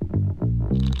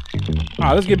 All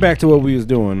right, let's get back to what we was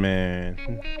doing, man.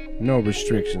 No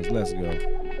restrictions. Let's go.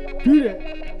 Do that.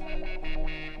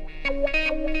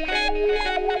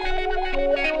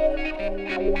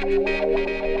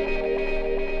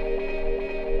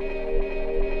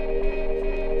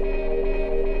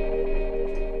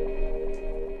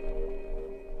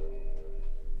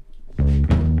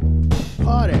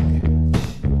 Party.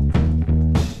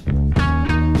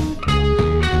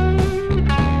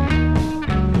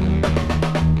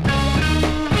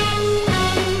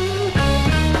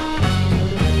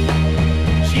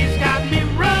 She's got me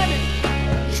running,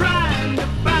 trying to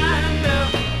find her.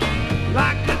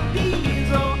 Like a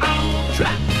diesel, I'm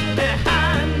trapped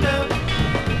behind her.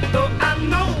 Though I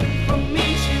know for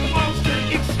me she wants to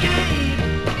escape.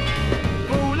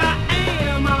 Fool I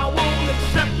am, I won't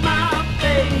accept my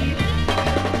fate.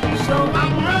 So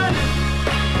I'm running,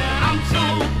 I'm so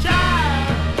tired.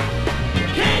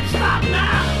 Can't stop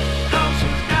now, 'cause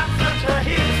she's got such a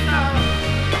head start.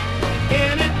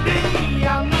 Any day I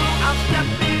know I'll step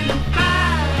in and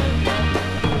find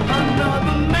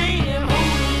another man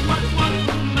holding what was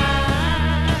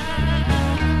mine.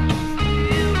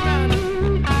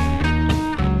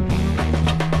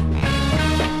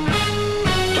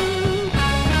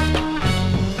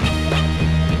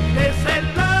 They say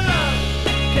love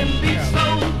can be so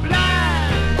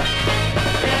blind,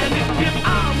 and it can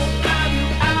almost drive you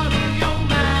out of your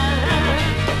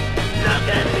mind. Look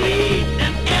at me,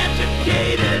 an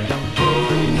educated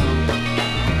fool,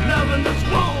 loving this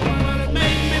woman, it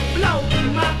made me blow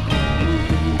my cool.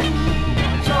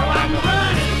 So I'm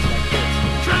running,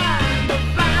 trying to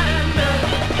find her,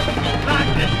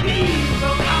 like the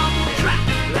diesel on the track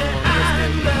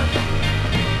behind her.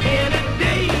 Any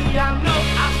day I know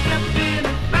I'll step in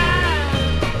and find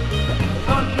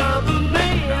another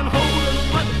man holding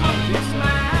what was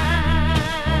mine.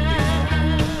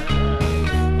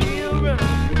 Yeah, right.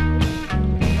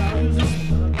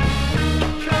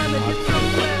 Trying to get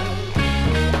somewhere.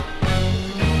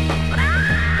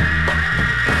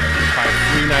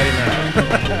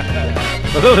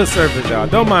 $3.99. Below the surface, y'all.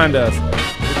 Don't mind us.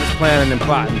 We're just planning and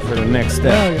plotting for the next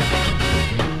step. Hell yeah.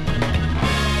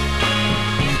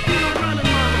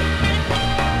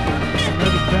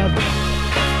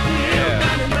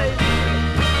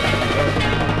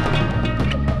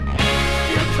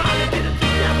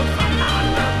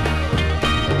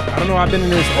 I don't know. I've been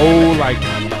in this old like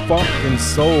funk and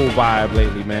soul vibe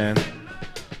lately, man.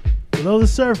 Below the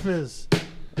Surface.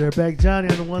 Dirtbag Johnny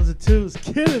on the ones and twos,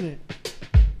 killing it.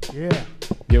 Yeah.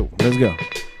 Yo, let's go.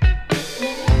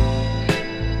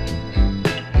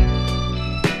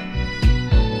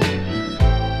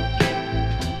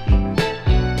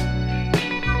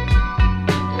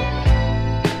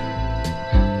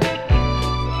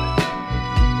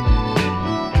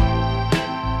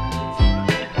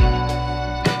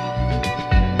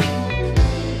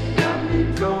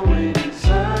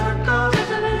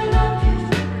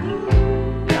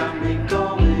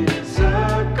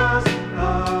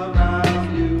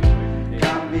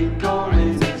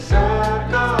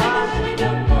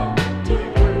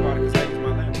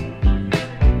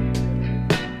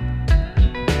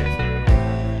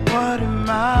 What am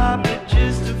I but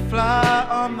just a fly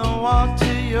on the wall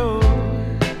to yours?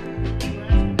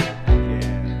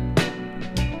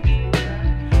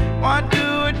 Why do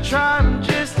I try? I'm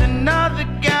just another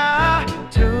guy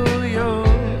to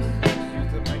yours.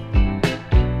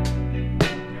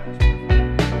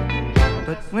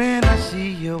 But when I see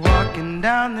you walking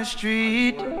down the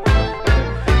street,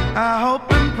 I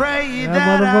hope and pray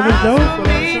that I will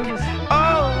meet.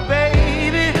 Oh,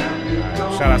 baby.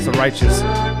 Shout out to Righteous.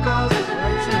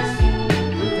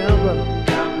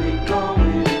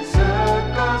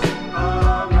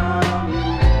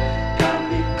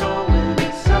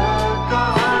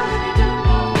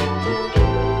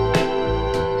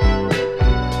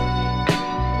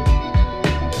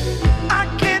 I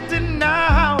can't deny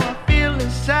how I feel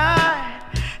inside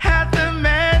at the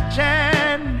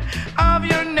mention of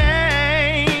your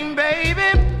name,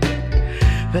 baby.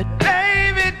 But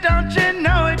baby, don't you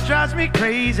know it drives me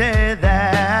crazy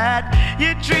that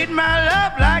you treat my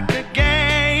love like a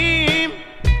game.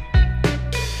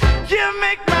 You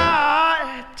make my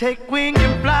heart take wing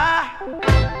and fly.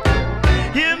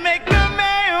 You make a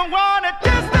man wanna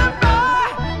testify.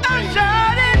 I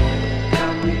shot it.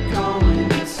 Got me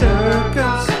going in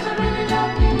circles.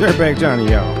 Dirtbag Johnny,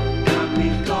 yo.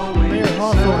 Mayor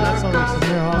Hawthorne, that song is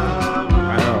Mayor Hawthorne.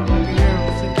 I know.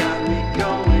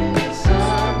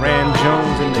 Rand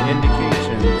Jones and the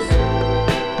Indications.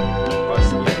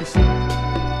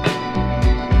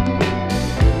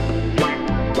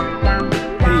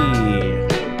 Hey.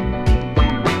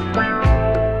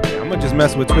 I'm gonna just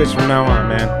mess with Twitch from now on,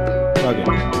 man. Fuck it.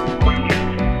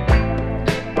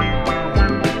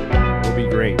 We'll be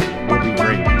great. We'll be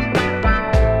great.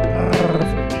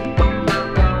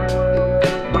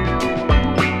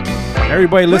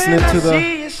 Everybody listening to the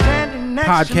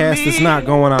podcast that's not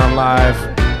going on live,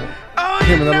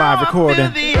 him in the live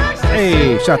recording.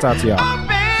 Hey, shout out to y'all.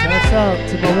 Shouts out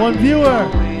to my one viewer.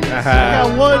 I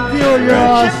got one viewer. You're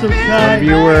awesome, guy. One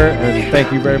viewer, and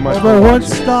thank you very much Or for my one watching.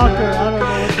 stalker.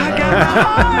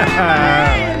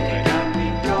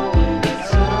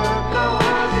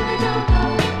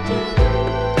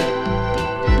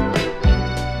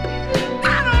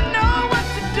 I don't know what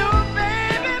the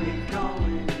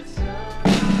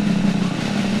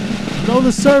Below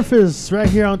the Surface, right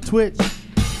here on Twitch.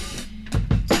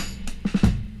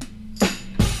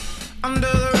 Under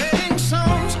the rain,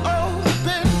 sun's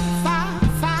open, fire,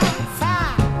 fire,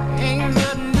 fire. Ain't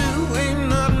nothing new, ain't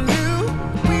nothing new.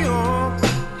 We all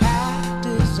have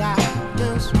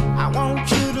desires. I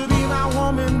want you to be my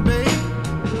woman, babe.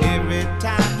 Every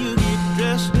time you get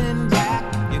dressed in black,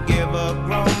 you give a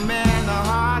grown man a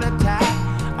heart attack.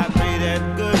 I pray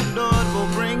that good Lord will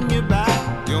bring you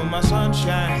back. You're my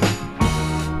sunshine.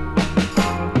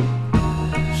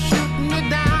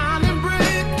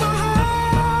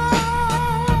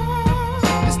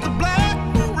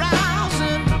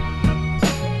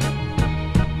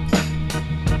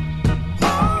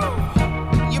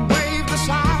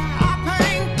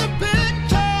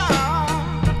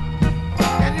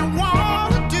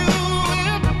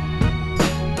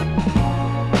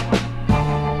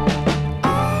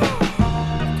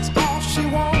 All she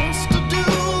wants to do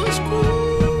is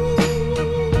groove.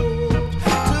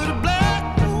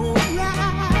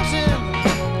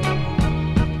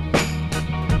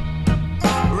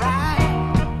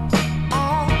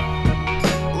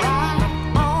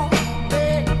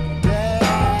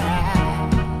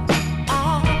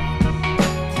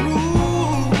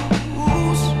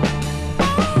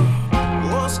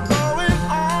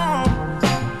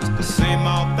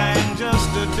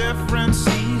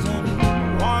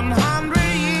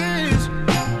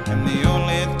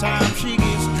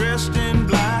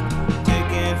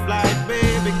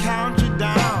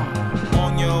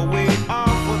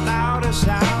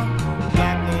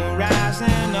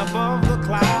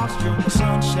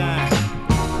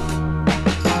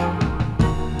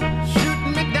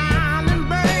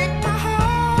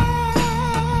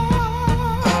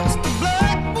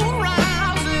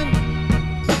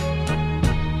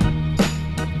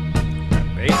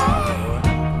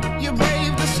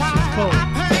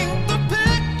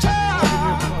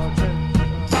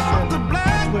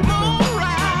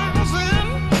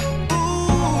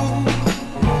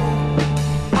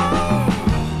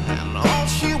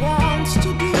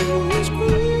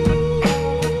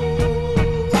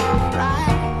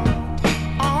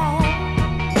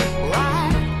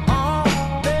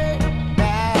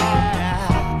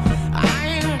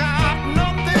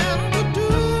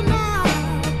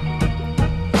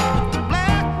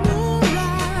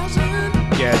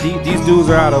 dudes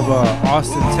are out of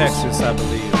Austin, Texas, I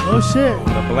believe. Oh shit.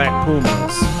 The Black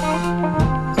Pumas.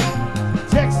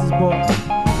 Texas boy.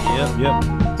 Yep.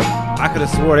 I could have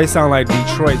swore they sound like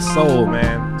Detroit Soul,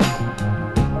 man.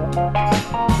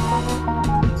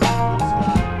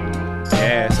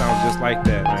 Yeah, it sounds just like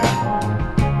that,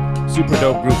 man. Super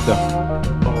dope group, though.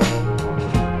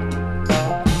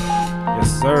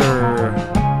 Yes, sir.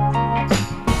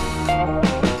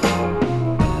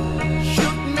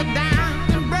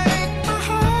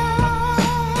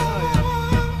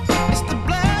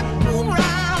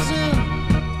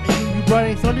 Brought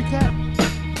any Thundercat?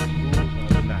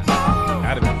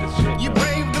 Gotta be this shit.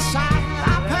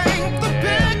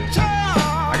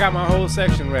 I got my whole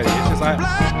section ready. It's just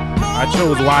I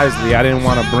chose wisely. I didn't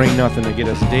want to bring nothing to get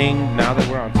us dinged. Now that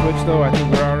we're on Twitch, though, I think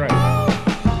we're all right.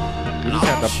 We just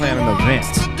have to plan an event.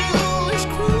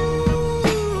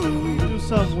 Do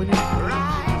something. We need Right.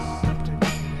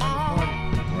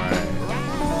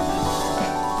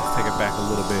 Let's take it back a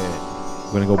little bit.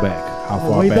 We're gonna go back. How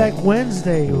far way back? back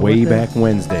Wednesday. Way back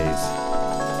Wednesdays.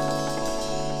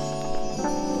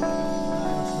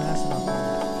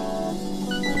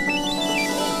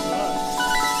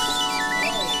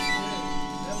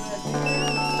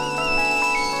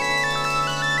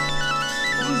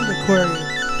 He's an Aquarius.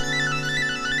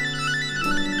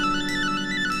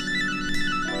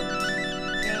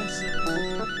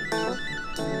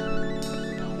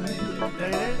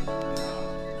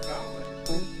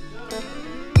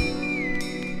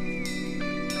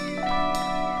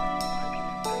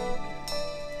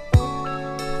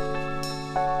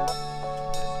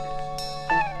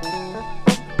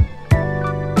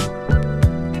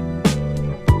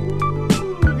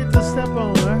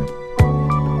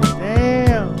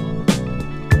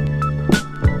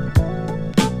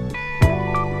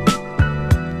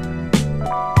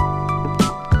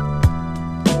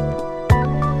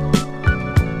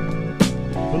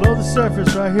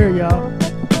 Surface right here, y'all.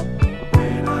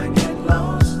 When I get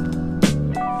lost,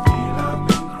 feel I've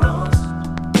been crossed,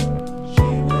 she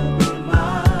will be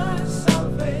my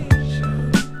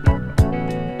salvation.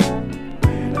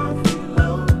 When I feel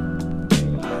low,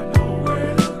 I know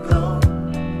where to go,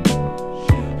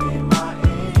 she'll be my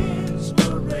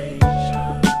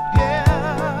inspiration.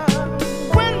 Yeah,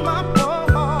 when my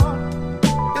heart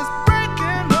is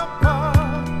breaking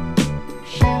apart,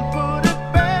 she'll put it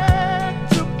back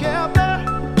together.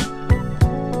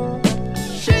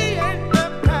 She ain't the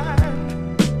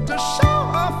kind to show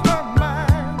off her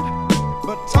mind,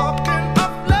 but talking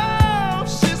of love,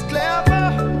 she's clever.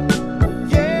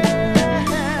 Yeah.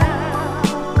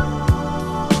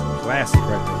 Classic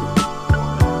right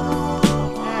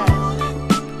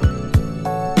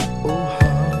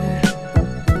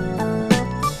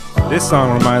there. This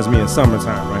song reminds me of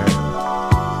summertime, man.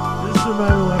 This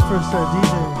reminds me when I first started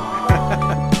DJing.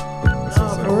 No,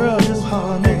 for real, this is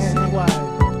mixed citywide.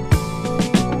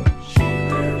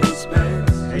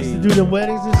 I used to do them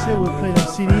weddings and shit. We'd play them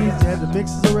CDs. They had the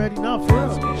mixes already. No, for real.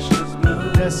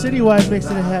 That citywide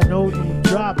mixing it had no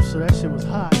drops, so that shit was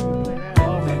hot. We'd play that.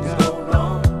 Oh my god.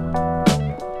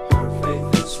 Her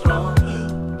faith is strong.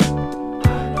 I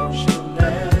know she'll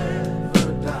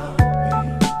never doubt me.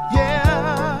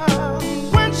 Yeah,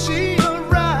 when she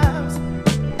arrives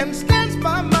and stands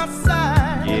by my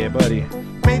side, Yeah, buddy.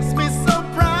 makes me so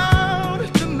proud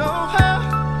to know her.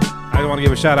 I want to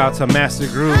give a shout out to Master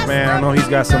Groove, man. I know he's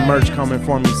got some merch coming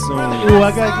for me soon. Ooh,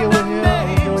 I gotta get with him.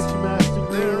 I'm gonna go with you, Master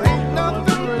Groove.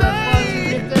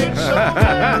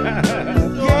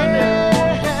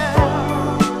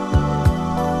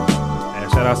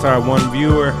 And shout out to our one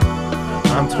viewer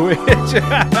on Twitch.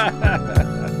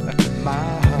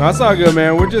 No, it's all good,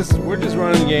 man. We're just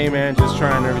running the game, man. Just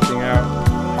trying everything out.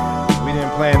 We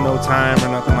didn't plan no time or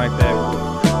nothing like that.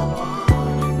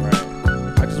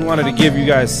 Right. I just wanted to give you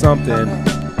guys something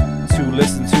to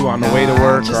listen to on the way to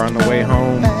work or on the way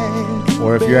home,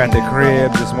 or if you're at the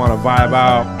crib, just want to vibe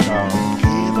out.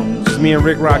 Just me and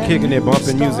Rick Rock kicking it,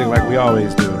 bumping music like we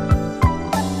always do.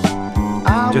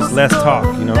 Just less talk,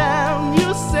 you know. Down,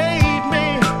 you saved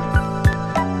me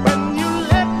when you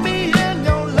let me in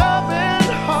your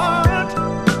loving heart.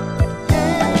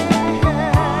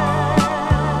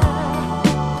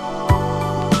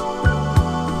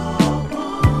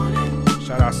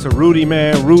 Shout outs to Rudy,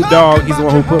 man. Rude Dog, he's the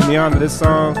one who put me onto this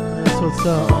song. That's what's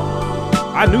up.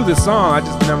 I knew this song, I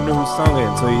just never knew who sung it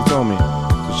until he told me.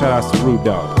 So shout outs to Rude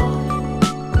Dog.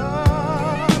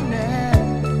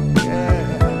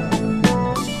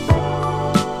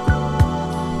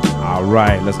 All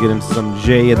right, let's get into some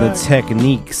Jay and the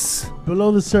Techniques.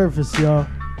 Below the surface, y'all.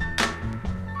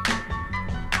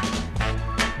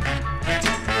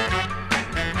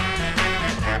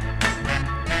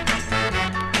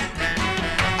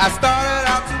 I started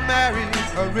out to marry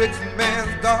a rich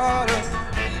man's daughter.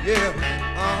 Yeah,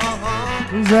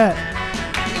 Who's that?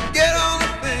 get all the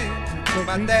things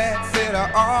my dad said I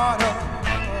oughta.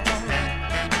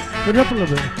 Put it up a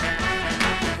little bit.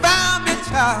 Found me a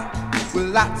child with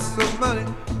lots of money,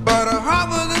 but her heart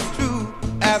was as true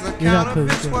as a You're not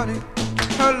counterfeit close, 20.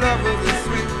 Her love was as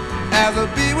sweet as a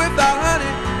bee without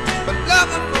honey, but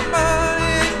loving for money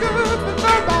ain't good for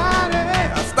nobody.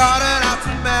 I started out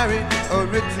to marry a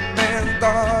rich man's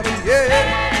daughter,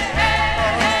 yeah.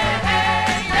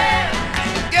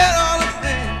 Get all the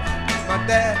things my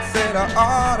dad said I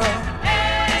oughta.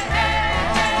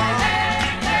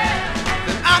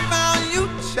 Then I found you,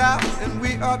 child, and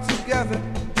we are together.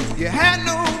 You had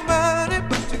no money,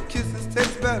 but your kisses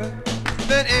taste better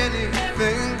than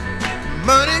anything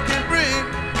money can bring.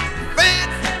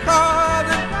 Fancy cars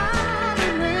and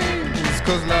diamond rings.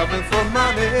 'Cause loving for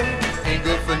money ain't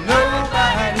good for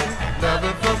nobody.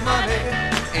 Loving for money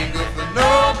ain't good for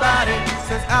nobody.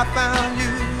 Since I found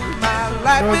you, my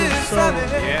life is sunny.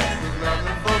 Yeah.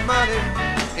 Loving for money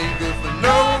ain't good for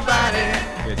nobody.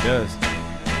 It does.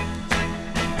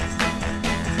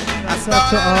 I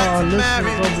started out to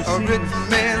marry a rich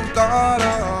man's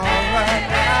daughter. Alright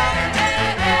now,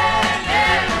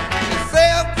 it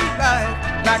sailed through life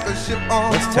like a ship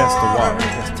on Let's test the water.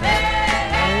 Let's test it.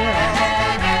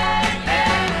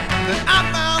 Then I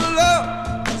found love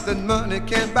that money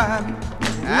can't buy.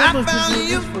 I found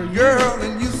you, girl,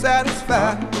 and you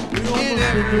satisfied in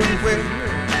every way,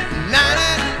 night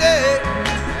and day.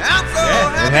 I'm so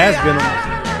happy. It has been I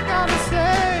gotta say,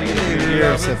 a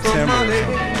year of September.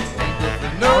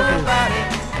 nobody.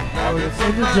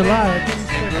 End of July. I think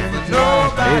it's like end of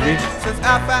July. Maybe. Since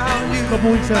I found you,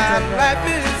 Couple weeks my after that. life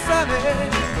is sunny.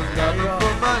 'Cause loving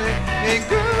for money ain't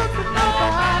good for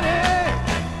nobody.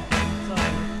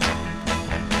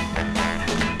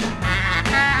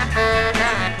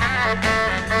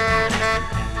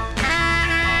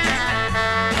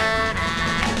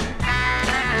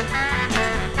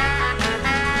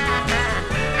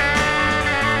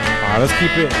 All right, let's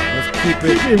keep it. Let's keep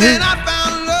it. Then I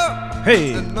found love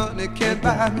Hey. that money can't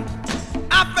buy me.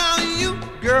 I found you,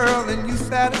 girl, and you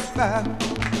satisfied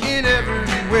in every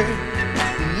way,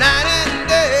 night and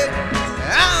day.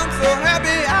 I'm so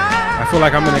happy. I feel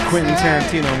like I'm in a Quentin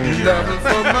Tarantino movie. Loving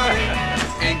for money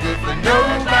ain't good for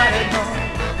nobody. No,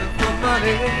 loving for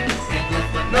money ain't good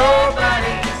for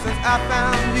nobody. Since I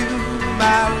found you,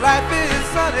 my life is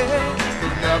sunny.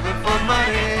 'Cause loving for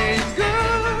money ain't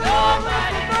good for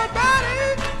nobody.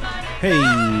 Hey,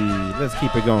 let's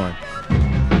keep it going.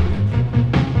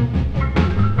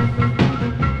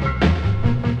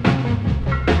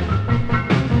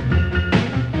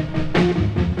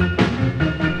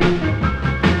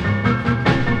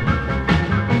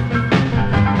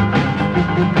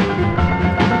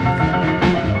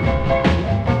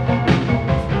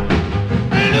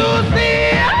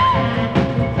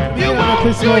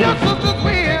 Chris Logan.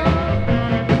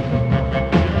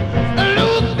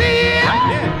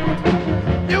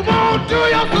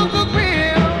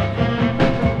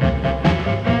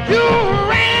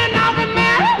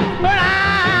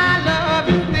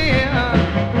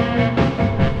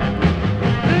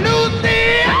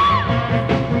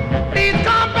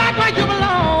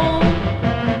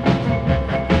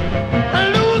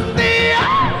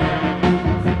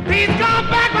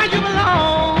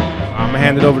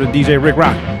 Hand it over to DJ Rick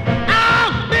Rock.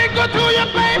 I'll be good to you,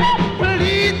 baby.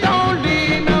 Please don't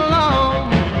leave me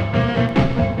alone.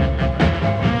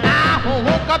 I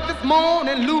woke up this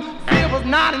morning, Lucille was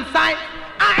not in sight.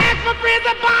 I asked my friends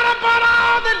about her, but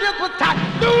all the lips was tight.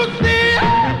 Lucille,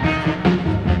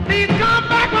 please come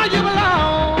back while you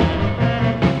belong.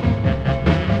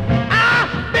 I'll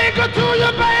be good to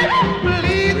you, baby.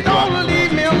 Please don't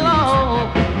leave me alone.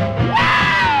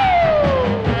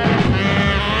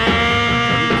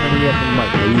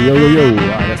 Yo, yo, yo. All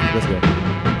right, let's go.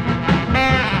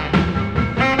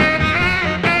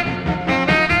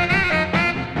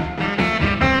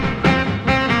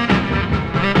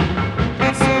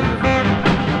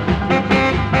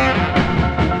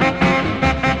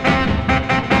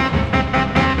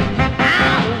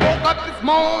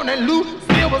 Morning,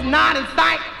 Lucille was not in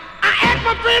sight. I asked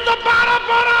my friends about her,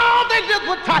 but all they just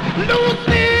were tight.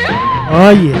 Lucille,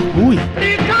 Oh yeah, ooh.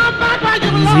 please come back while you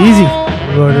Easy, belong. easy.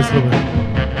 Go this little bit.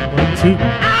 1, 2.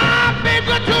 I'll be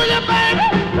good to you, baby.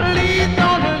 Please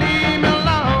don't leave me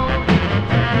alone.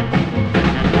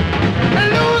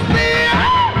 Lucille,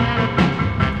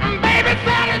 baby,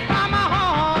 satisfy my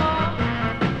heart.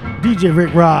 DJ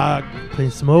Rick Rock playing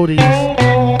some oldies.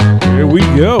 Here we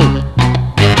go.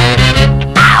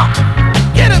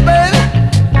 Get it, baby.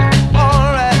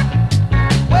 All right.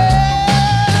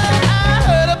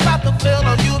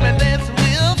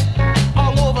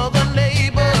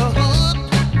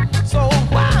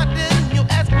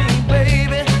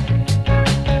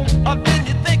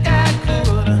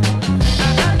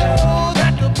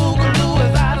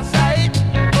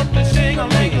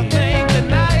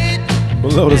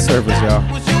 Below the surface, y'all.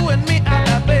 Was you and me,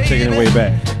 baby. Taking it way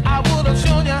back. I would have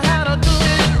shown you how to do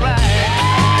it right.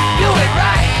 Do it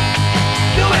right.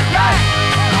 Do it right.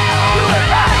 Do it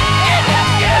right.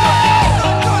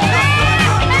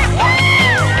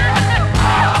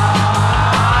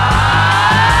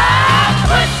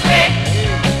 Push it.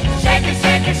 Shake it,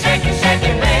 shake it, shake it, shake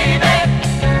it, baby.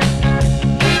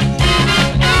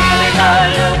 Here we go,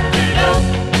 loop, loop.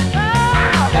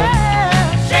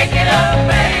 Shake it up,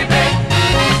 baby.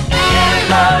 Here we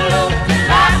go, loop,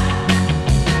 loop.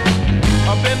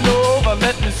 Bend over,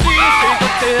 let me see you shake a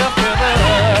tail feather.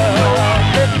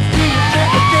 Let me see you shake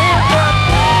a tail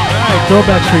feather. All right,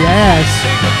 throwback for your ass.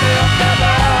 Shake a tail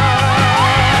feather.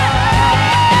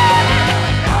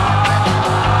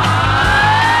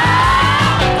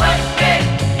 Twist it.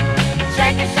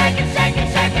 Shake it, shake it, shake it,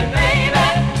 shake it, baby.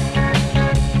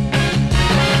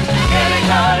 Here we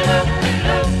go, loop,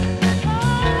 loop.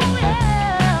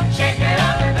 Shake it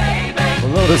up, baby.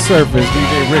 Below the surface,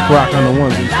 DJ Rick Rock on the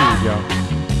ones and twos, y'all.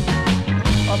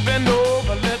 Bend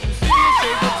over, let me see you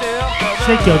shake a tail feather.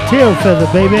 Shake your tail feather,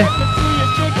 baby.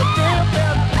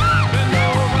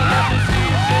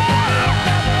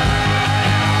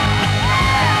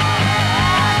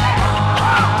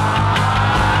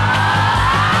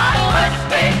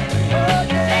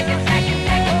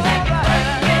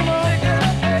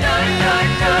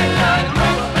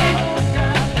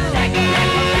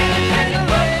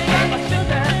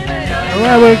 All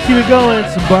right, we're gonna keep it going.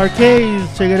 Some barcades.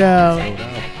 Check it out.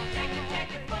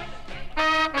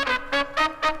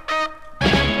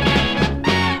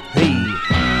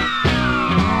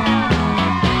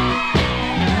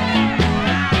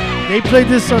 They played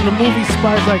this on the movie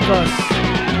Spies Like Us.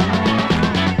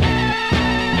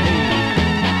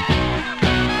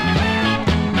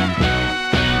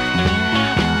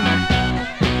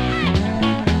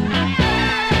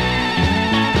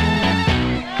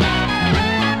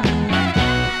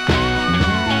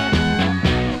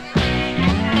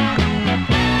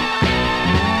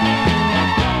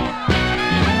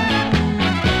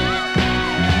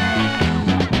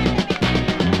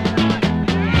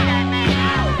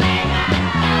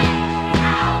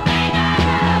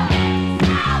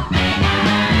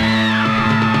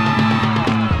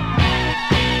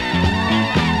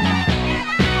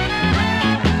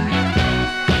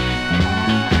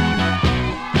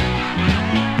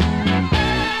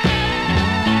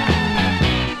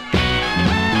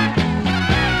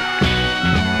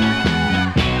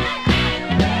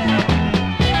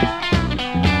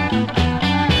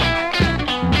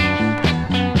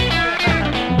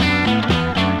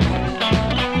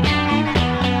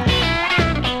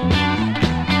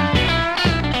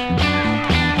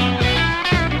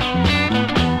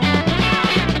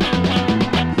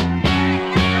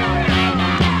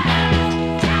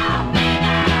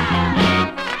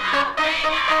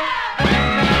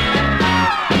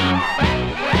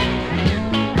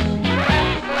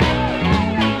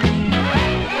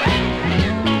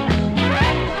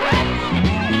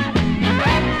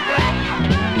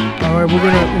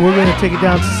 We're gonna take it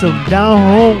down to some down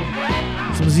home,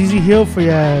 some ZZ Hill for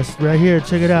your ass right here.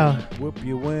 Check it out. Whoop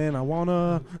you when I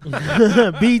wanna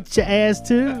beat your ass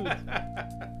too.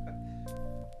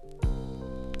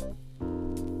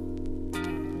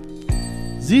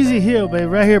 ZZ Hill, baby,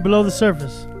 right here below the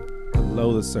surface.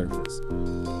 Below the surface.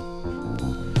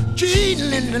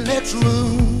 Cheating in the next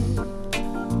room,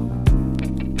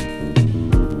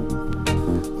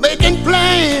 making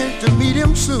plans to meet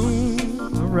him soon.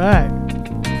 All right.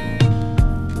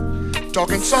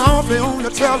 Talking softly on the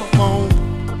telephone,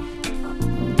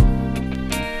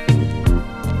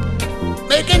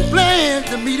 making plans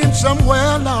to meet him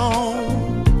somewhere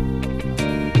alone.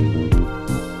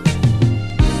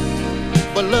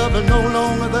 But love is no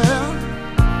longer there.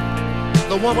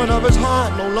 The woman of his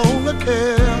heart no longer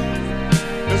cares.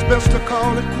 It's best to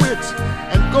call it quits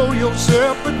and go your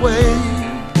separate ways.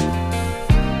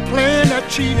 Playing that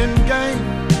cheating game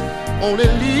only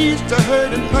leads to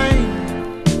hurt and pain,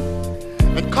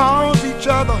 and cause each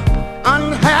other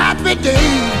unhappy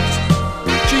days.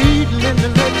 Cheating in the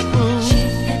next room,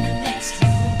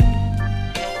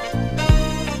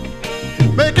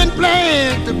 making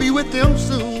plans to be with them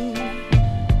soon.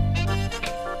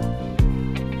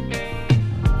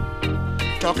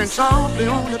 Talking softly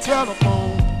on the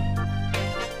telephone,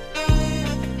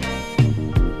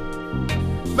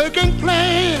 making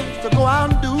plans to go out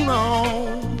and do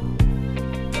wrong.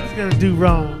 What's gonna do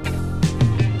wrong?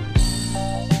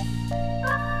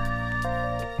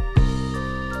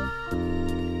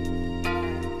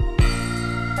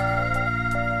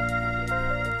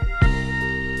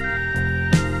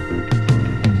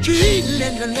 Cheating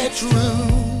in the next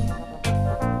room,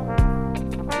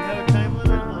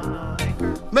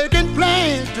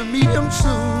 to meet him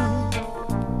soon.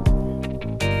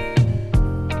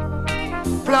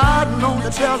 Plotting on the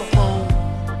telephone,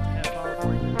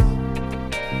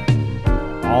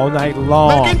 All night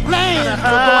long. making plans to go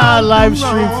out Live too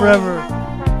stream long. forever.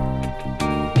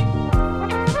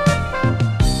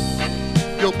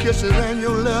 Your kisses and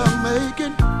your love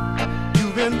making,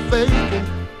 you've been faking,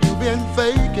 you've been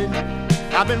faking.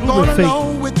 I've been Who going been faking?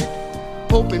 along with it,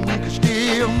 hoping we could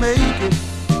still make it.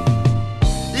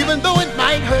 Even though it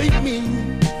might hurt me,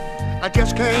 I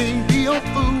just can't be a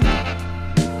fool.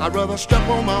 I'd rather step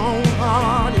on my own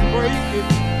heart and break it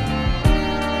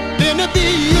than to be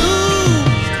used.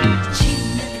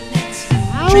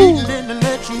 Cheating in the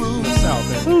next room.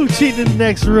 Ooh, cheating in the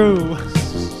next room.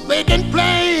 Making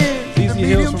plans to Easy meet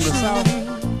Hills him from the soon. South.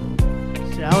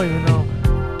 Shit, I don't even know.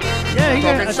 Yeah, he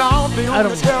Talking got. softly I on the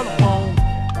don't- telephone.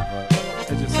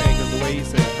 I'm just saying because the way he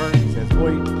says hurt, he says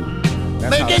boy.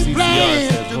 That's how Making CCR plans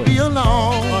says to boy. be alone.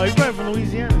 Oh, he's probably from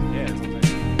Louisiana. Yeah, something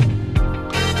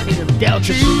like Delta.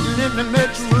 Cheating in the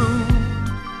next room.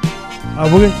 We're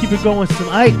gonna keep it going with some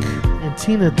Ike and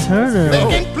Tina Turner.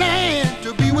 Making plans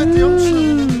to be with him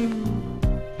soon.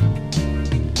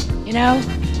 You know,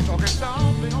 Talking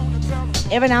softly on the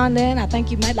telephone. every now and then, I think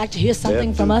you might like to hear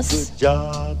something from us.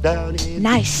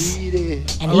 Nice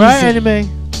and All right, easy. anime.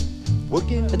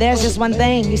 But there's just one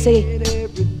thing, you see,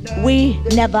 we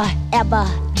never ever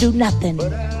do nothing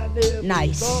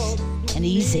nice and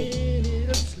easy.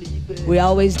 We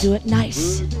always do it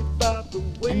nice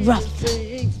and rough.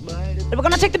 But we're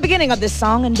gonna take the beginning of this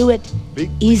song and do it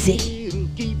easy.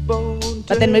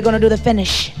 But then we're gonna do the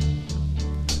finish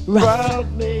rough.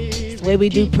 It's the way we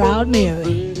do Proud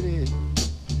Mary.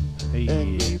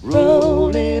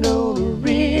 Rolling on a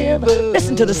river.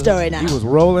 Listen to the story now. He was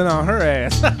rolling on her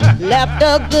ass. Left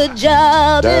a good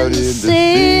job in the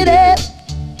city,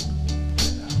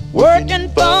 working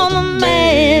for the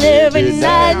man every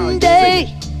night and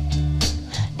day.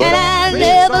 And I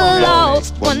never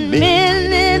lost 1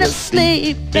 minute of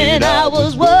sleep, and I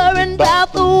was worrying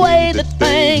about the way that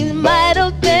things might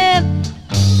have been.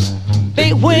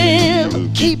 Big wheel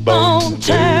keep on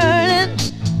turning.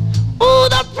 Ooh,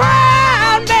 the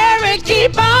Proud Mary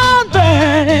keep on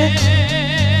burning.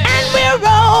 And we're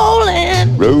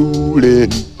rolling,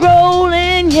 rolling,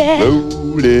 yeah,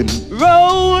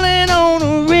 rolling on a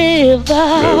river.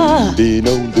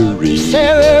 Say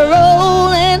we're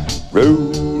rolling,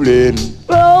 rolling,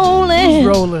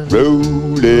 Rolling.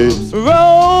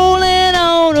 rolling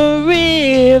on a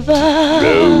river.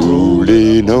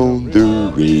 Rolling on the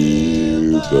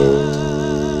river.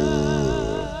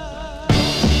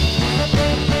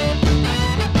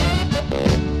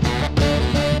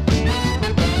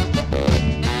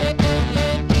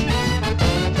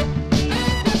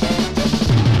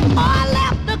 I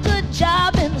left a good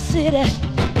job in the city,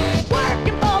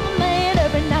 working for the man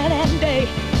every night and day.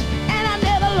 And I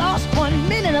never lost 1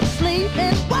 minute of sleep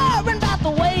and worrying about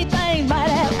the way things might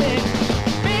have been.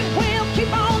 Big wheel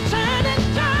keep on turning,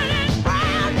 turning,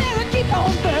 Proud Mary keep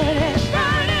on burning,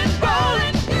 burning,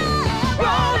 rolling,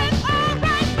 rolling, all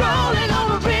right, rolling on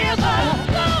the river,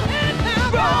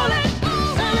 rolling,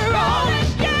 rolling,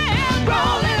 yeah,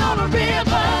 rolling on the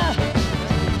river.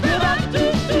 River, do,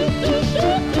 do, do, do,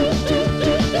 do, do,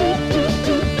 do, do,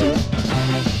 do, do.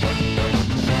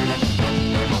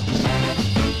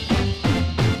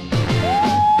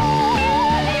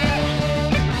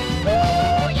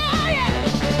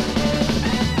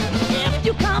 If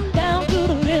you come down to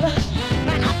the river,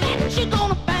 man, I bet you're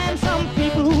gonna find some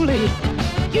people who live.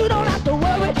 You don't have to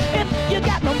worry if you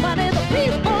got no money. The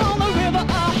people on the river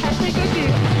are happy to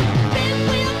give. This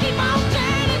wheel keep on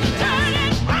turning,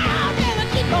 turning, round and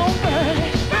keep on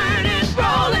burning, burning,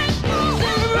 rolling,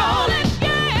 still rolling,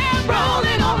 yeah,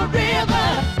 rolling on the river.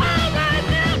 All right,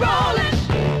 now rolling,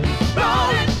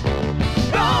 rolling,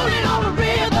 rolling on the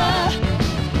river.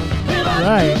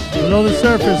 Right. Below the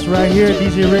surface, right here.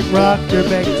 DJ Rick Rock,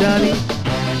 Dirtbag Johnny.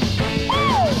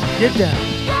 Get down.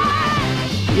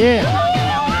 Yeah.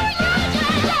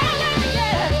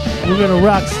 We're gonna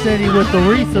rock steady with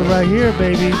Aretha right here,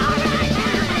 baby.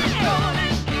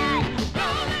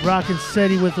 Rocking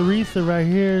steady with Aretha right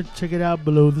here. Check it out,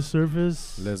 Below the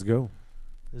Surface. Let's go.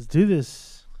 Let's do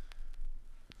this.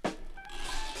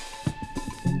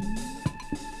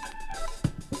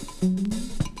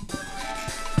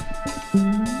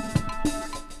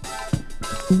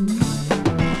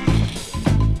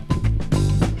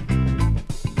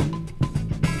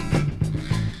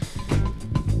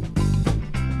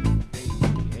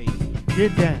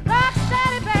 Get down. Rock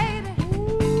steady, baby.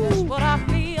 That's what I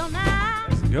feel now.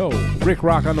 Yo, Rick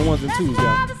Rock on the ones and twos,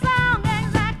 y'all. The song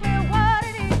exactly what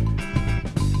it is.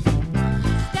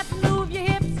 Step, move your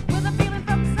hips,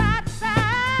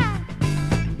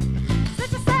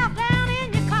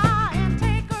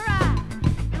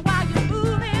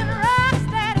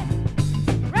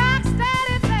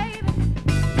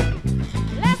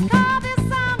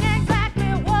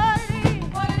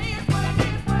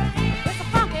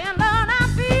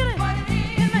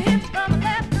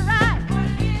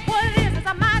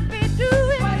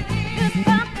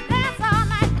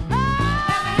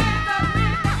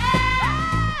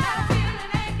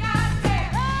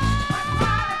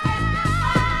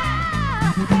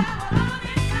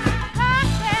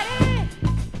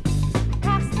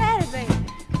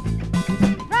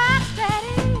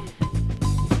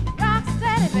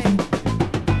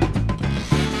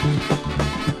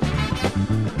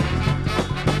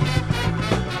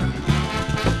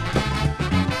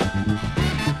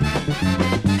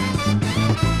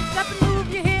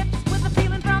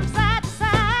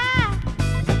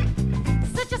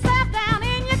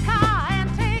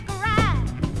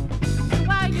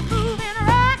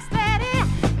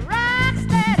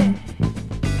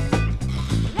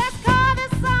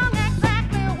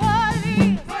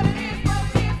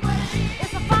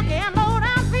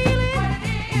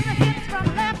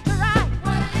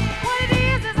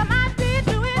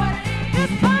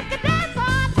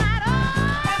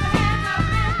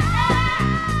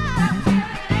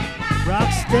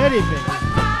 steady, baby.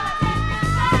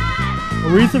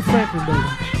 Aretha Franklin, baby.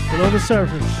 Below the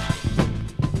surface.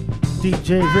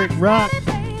 DJ Rick Rock.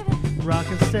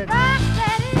 Rockin' steady.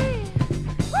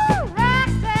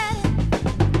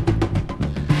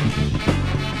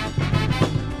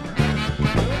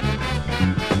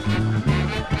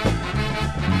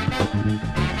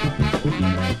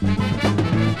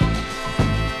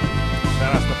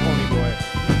 Shout out to Pony Boy.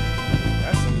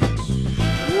 That's some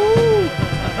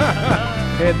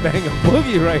headbanger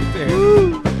boogie right there.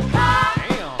 Woo.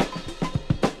 Damn.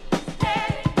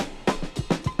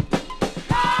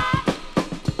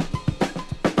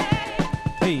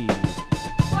 Hey.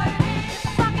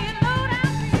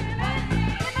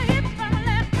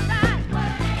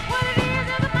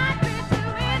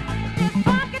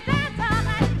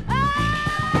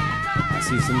 I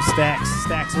see some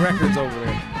Stacks Records over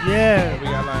there. Yeah. What we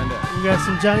got lined up? We got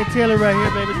some Johnny Taylor right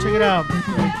here, baby. Check it out.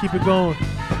 Yeah, keep it going.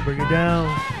 Bring it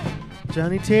down.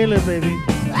 Johnny Taylor, baby.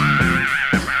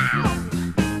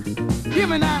 Give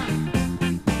me now.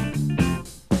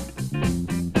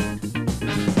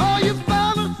 All you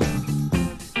fellas,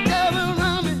 gather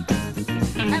around me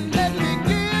and let me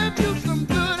give you some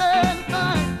good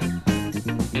advice.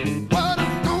 What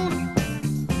I'm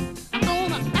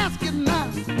gonna ask you now.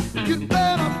 You'd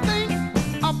better think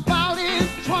about it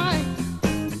twice.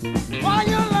 While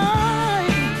you're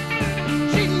lying,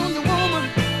 cheating on your woman,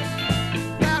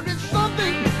 there is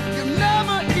something you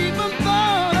never even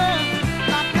thought of.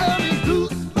 Now tell me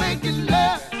who's making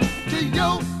love to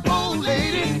your old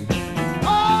lady?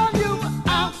 Are you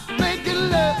out making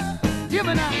love? Give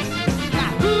me now. Now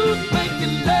who's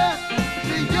making love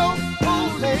to your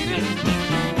old lady?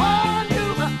 Are you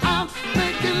out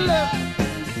making love?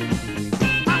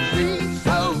 I've seen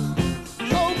so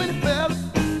many fellas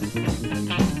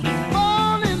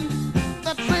fall in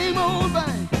that same old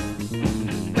thing,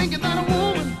 thinking that a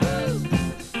woman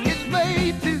is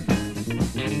made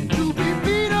to be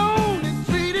beat on and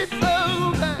treated so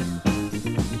bad.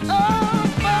 Oh,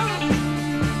 fellas,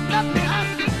 let me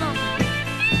ask you something.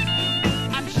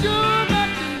 I'm sure that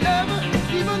you never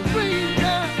even dreamed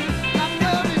of. Now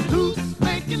tell me who's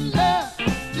making love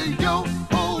to your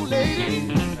old lady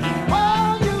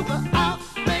while you were out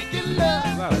making A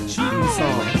love? lot of cheating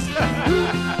songs.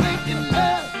 Who's making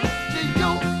love to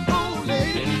your old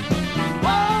lady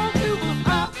while you were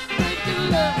out making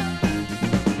love?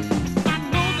 I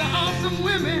know there are some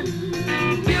women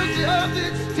guilty of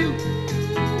this too.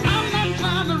 I'm not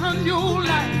trying to run your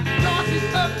life, Lord,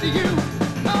 it's up to you.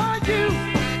 Oh,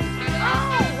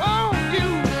 you,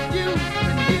 you,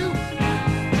 and you.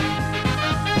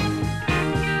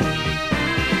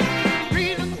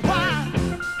 Reason why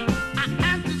I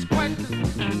ask this question,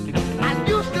 I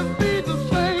used to be the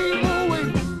same old way.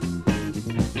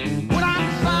 When I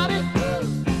decided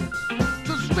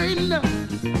to straighten up, I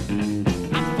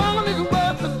found it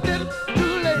was a little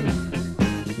too late.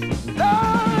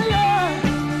 Oh yeah,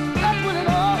 that's when it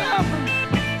all happened.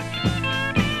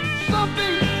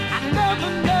 Something I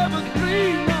never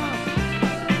dreamed of.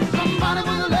 Somebody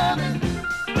was loving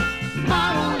my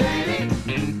old lady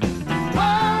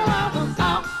while I was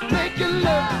out making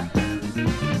love.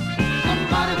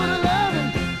 Somebody was loving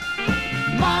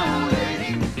my old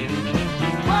lady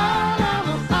while I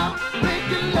was out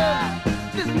making love.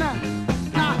 Listen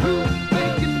now who's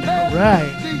making love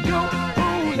Right. to your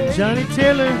old lady? Johnny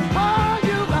Taylor. While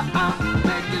you were out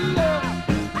making love.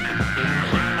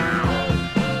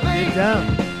 Get down.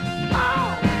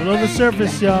 Below the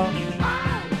surface, y'all.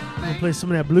 Gonna play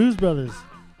some of that Blues Brothers.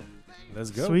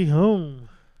 Let's go. Sweet Home.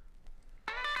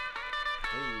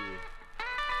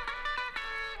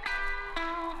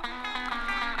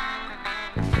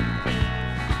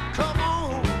 Come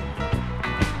on,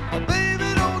 baby,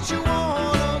 don't you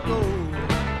wanna go?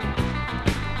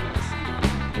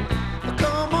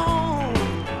 Come on,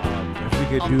 If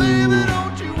we could baby, do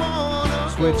don't you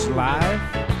wanna Twitch go? live,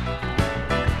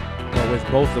 but with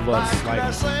both of us, Back to like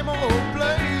that same old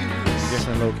place.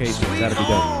 different locations, Sweet that'd be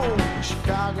dope. home,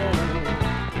 Chicago.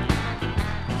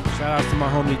 Shout out to my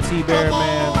homie T-Bear,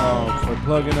 man, for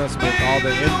plugging us with all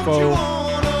the info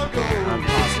on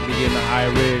possibly getting an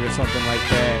iRig or something like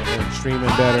that and streaming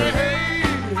better.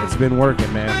 It's been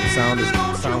working, man. The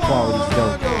sound quality is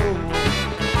dope.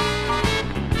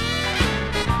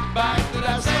 Back to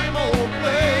that same old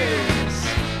place,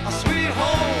 a sweet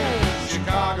home,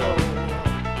 Chicago.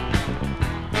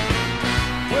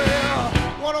 Well,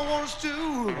 what I want us to,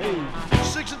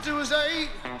 6 and 2 is 8.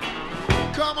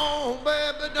 Come on,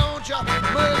 baby, don't you make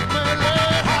me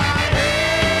lay high.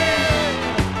 Hey,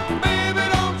 baby,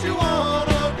 don't you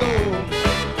wanna go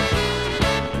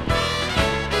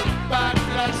back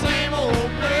to that same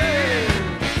old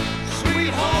place?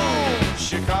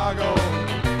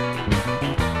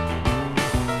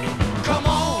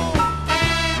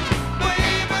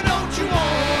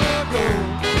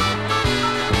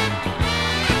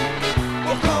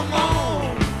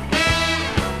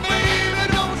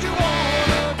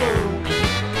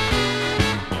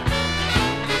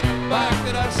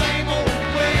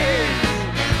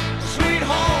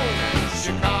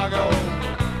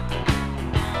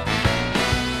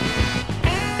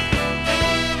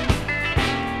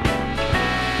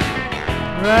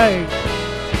 right.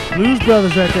 Blues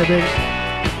Brothers right there, baby.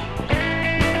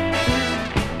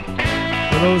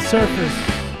 Below the Surface.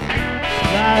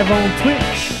 Live on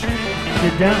Twitch.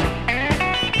 Get down.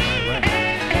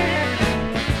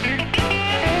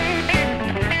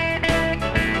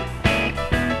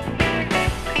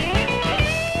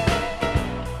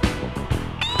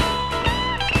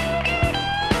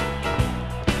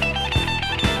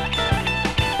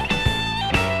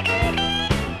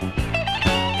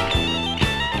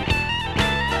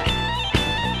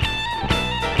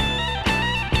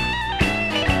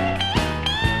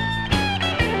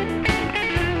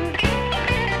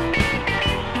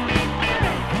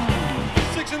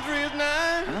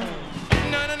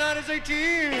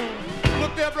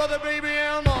 Brother, baby,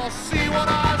 and I'll see what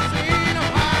I've seen.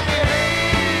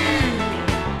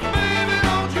 Hey, baby,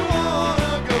 don't you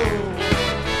wanna go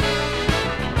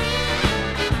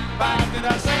back to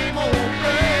that same old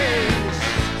place,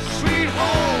 sweet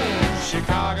home,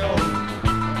 Chicago?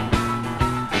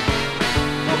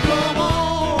 Oh, come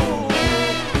on,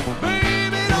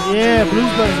 baby, don't Yeah,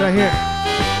 Blues Brothers right here.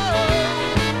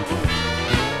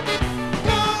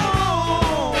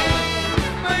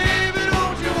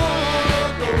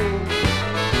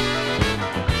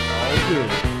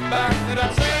 back to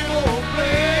that same old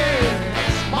place,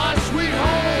 my sweet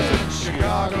home,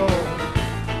 Chicago.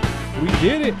 We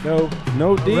did it, though.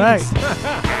 No D's. Right.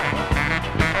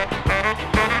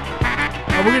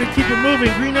 Now we're going to keep it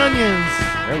moving. Green Onions.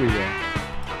 There we go.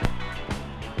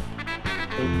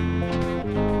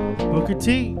 Booker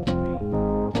T.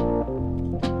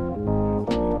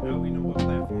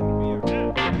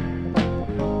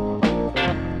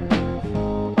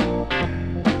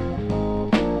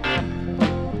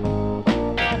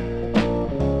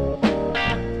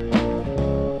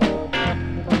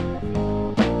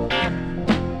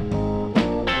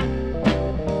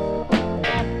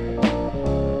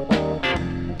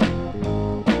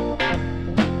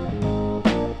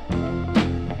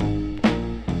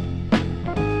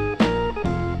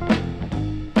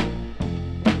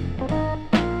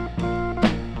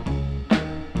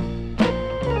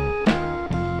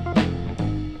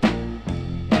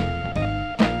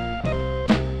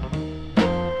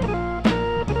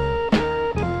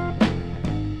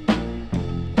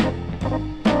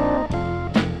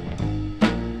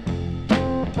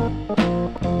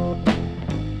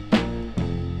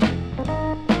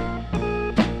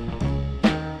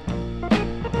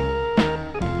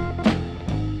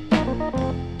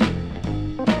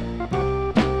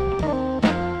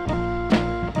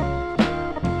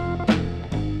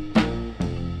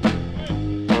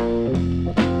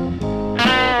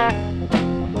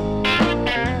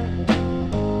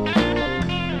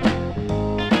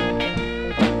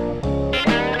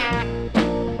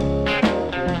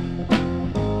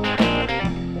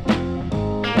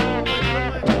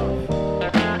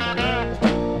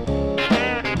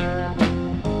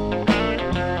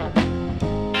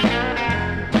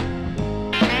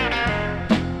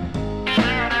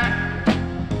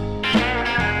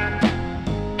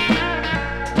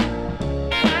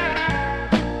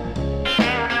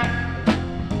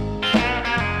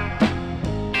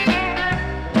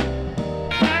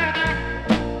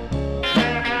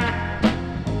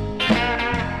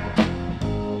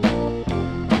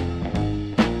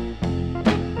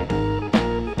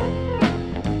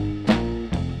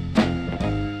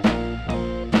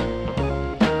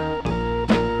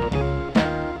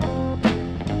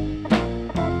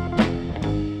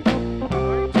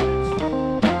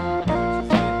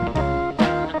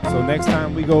 Next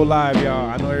time we go live, y'all,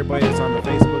 I know everybody that's on the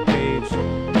Facebook page,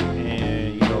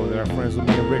 and you know they're friends with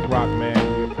me and Rick Rock, man.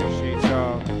 We appreciate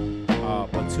y'all.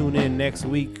 But tune in next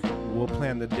week. We'll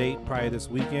plan the date probably this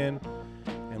weekend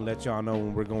and let y'all know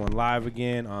when we're going live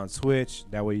again on Twitch.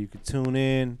 That way you can tune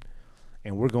in,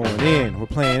 and we're going in. We're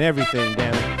playing everything,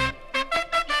 damn it.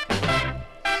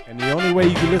 And the only way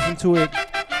you can listen to it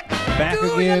back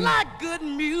again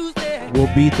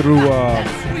will be through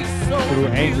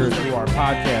Anchor, through our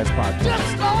podcast.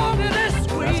 That's how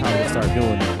we'll start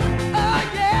doing it.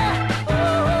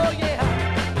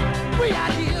 We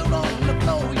out here on the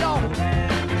floor, y'all.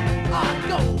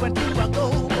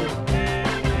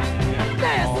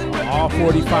 All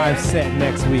 45 set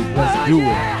next week. Let's do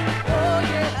it.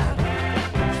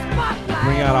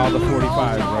 Bring out all the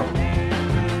 45, bro.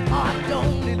 I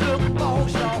don't need look for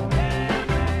sure.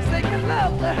 Second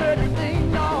love to hurt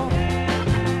thing, y'all.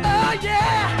 Oh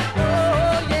yeah.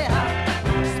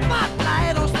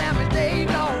 Spotlight on Sammy Day,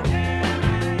 y'all.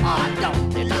 Oh, don't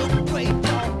they look great,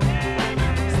 y'all?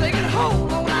 Second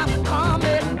hold on, I'm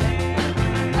coming.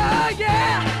 Oh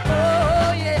yeah.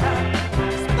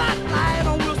 Spotlight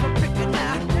on Wilson Pickett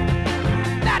now.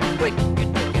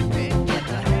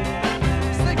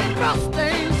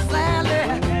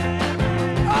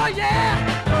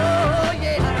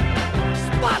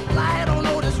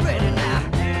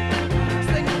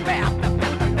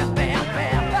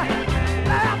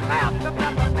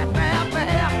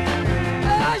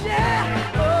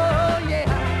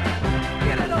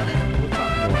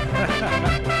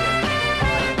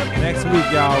 Next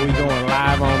week, y'all, we going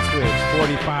live on Twitch.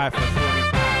 45 for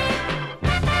 45.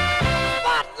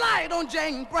 Spotlight on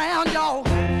James Brown, y'all.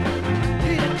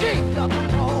 He's the king of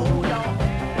them all, y'all.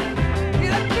 He's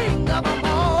the king of them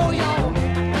all, y'all.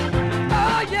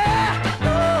 Oh yeah,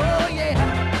 oh yeah.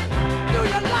 Do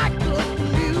you like good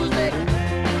music?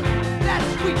 That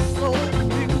sweet soul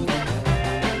music.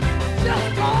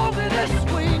 Just call me to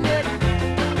swing it.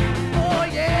 Oh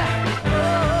yeah,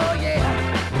 oh yeah.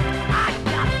 I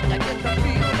got to get the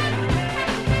feeling.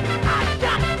 I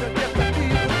got to get the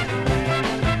feeling.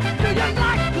 Do you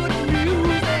like good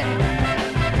music?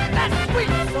 That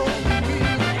sweet soul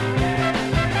music.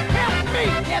 Help me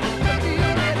get the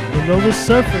feeling. Below the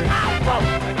Surface.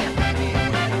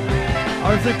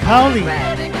 Arthur Cowley.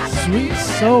 Sweet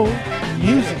soul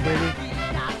music, baby.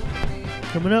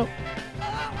 Coming up.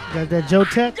 Got that Joe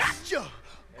Tex?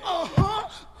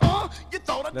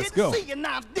 Let's go. See you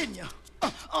now, didn't you?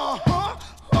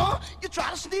 You try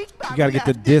to sneak by. You gotta get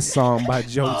the diss song by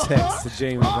Joe Tex to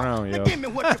James Brown, yo. Give me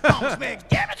what you promised me.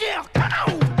 Give it here. Come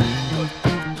on.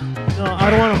 No, I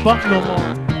don't want to buck no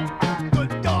more.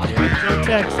 Joe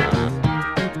Tex.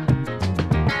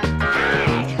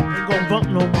 Ain't gonna bump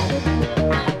no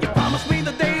more. You promised me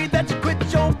the day that you quit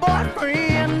your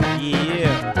boyfriend.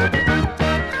 Yeah.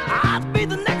 I'd be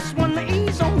the next one to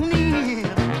ease on in.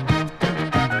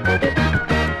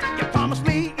 You promised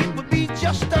me it would be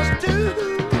just us two,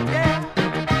 yeah.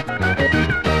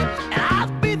 And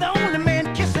I'd be the only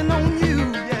man kissing on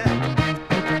you, yeah.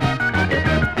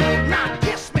 Now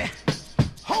kiss me,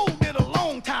 hold it a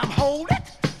long time, hold it.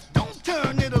 Don't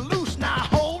turn it loose, now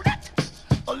hold it.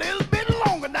 A little bit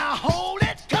longer, now hold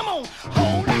it. Come on,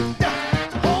 hold it,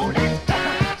 hold it,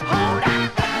 hold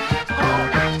it,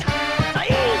 hold it. Now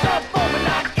ease up on me,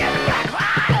 now get back.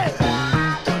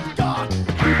 Good God,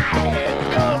 hey, it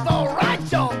goes all right,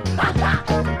 y'all.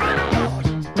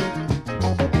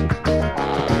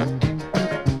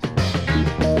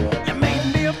 You made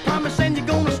me a promise and you're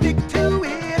gonna stick to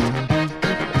it.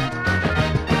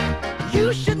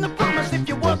 You shouldn't have promised if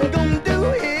you wasn't gonna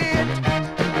do it.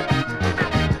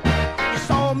 You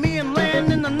saw me and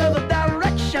land in another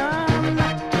direction.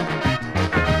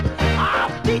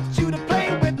 I'll teach you to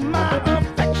play with my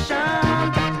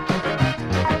affection.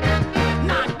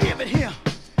 Now give it here.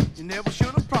 You never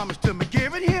should have promised to me.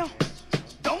 Give it here.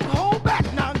 Don't hold back.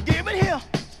 Now give it here.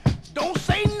 Don't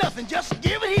say nothing. Just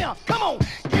give it here. Come on.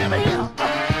 Give it here.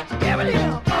 Give it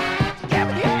here. Give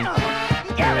it here.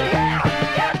 Give it here.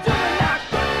 Give it to me now.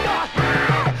 Good God.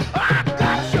 I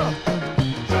got you.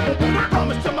 You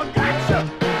promised to me. Got you.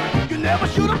 You never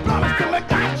should have promised to me.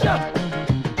 Got you.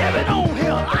 Give it on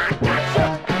here. I got you.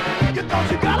 You thought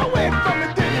you got away from me,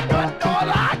 did you? Good God.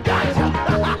 I got you.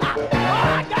 I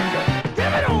got you.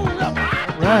 Give it on. Look.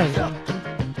 Right.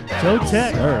 Joe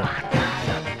Tex.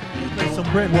 Play some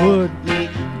Brent Wood.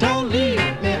 Don't leave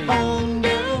me on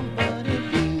down, but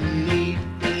if you need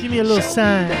Give me a little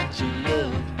sign. that you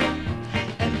love,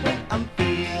 and when I'm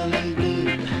feeling blue,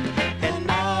 and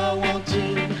I want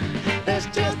you, there's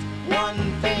just one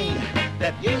thing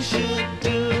that you should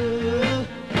do.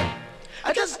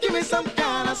 Just give me some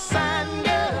kind of sign,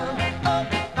 girl. Oh,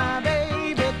 my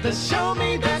baby, to show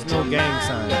me that No you're gang mine,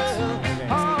 signs. girl.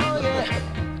 Oh,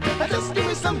 yeah. Just give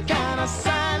me some kind of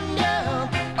sign, girl.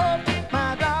 Oh,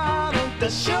 my darling, to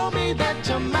show me that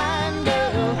you're mine,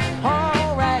 girl.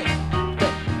 All right.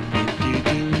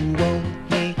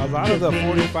 A lot of the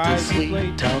 45s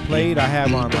you played, I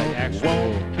have on like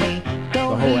actual, the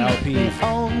whole LPs.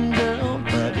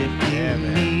 Yeah,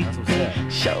 man, that's what's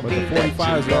up. But the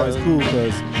 45s are always cool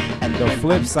because the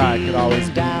flip side could always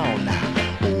be down,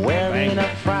 wearing a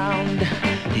frown.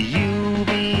 You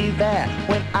be there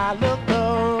when I look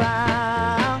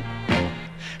around.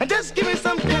 And just give me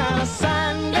some kind of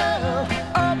sign, girl.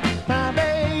 Oh, my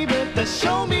baby, to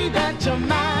show me that you're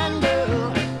mine,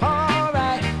 girl. All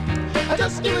right.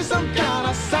 Just give me some kind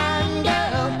of sign,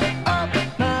 girl. Oh,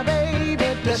 my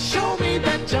baby, to show me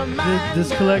that you're mine.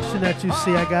 This collection that you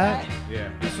see I got, Yeah.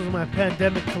 this was my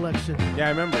pandemic collection. Yeah, I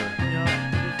remember. You know,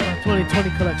 this is my 2020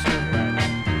 collection.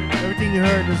 Everything you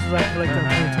heard, this is I collected in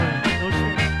 2020. No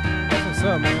shit. That's what's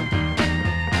up, man.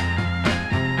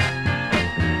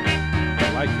 I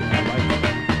like it. I like it.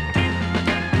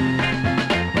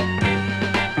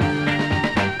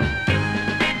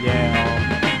 Yeah.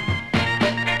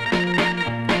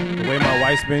 The way my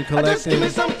wife's been collecting her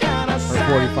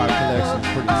 45 collection is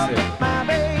pretty sick.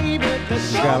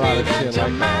 She got a lot of shit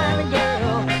like that.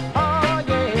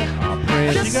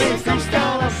 Prince. She got a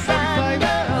freestyle on 45.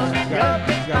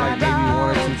 She got like maybe 1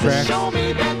 or 2 tracks.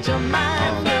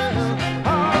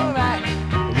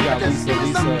 We got Lisa.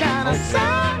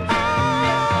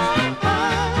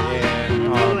 Yeah.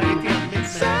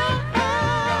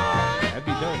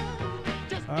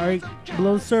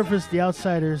 Below the Surface, The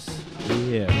Outsiders.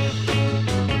 Yeah.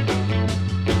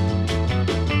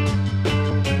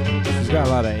 She's got a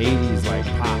lot of 80s like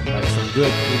pop, like some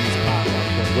good 80s pop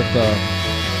like with the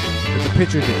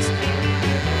picture disc.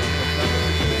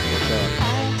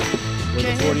 With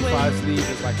the 45 sleeve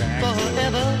is like an actual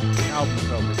album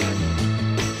cover.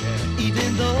 Yeah.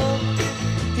 Even though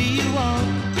he want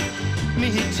me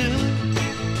to,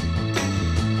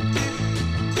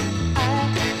 I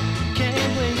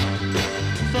can't wait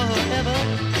forever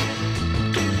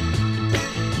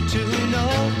to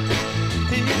know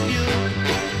if you'll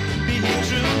be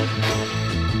true.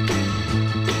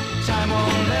 Time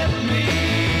won't let me.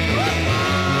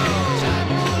 Time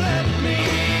won't let me.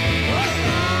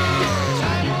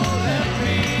 Time won't let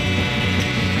me.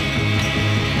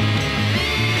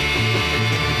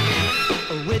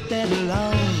 Wait that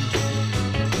long.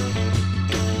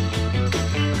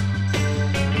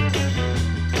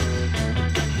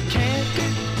 Can't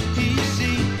he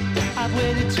see I've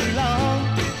waited too long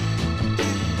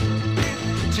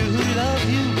to love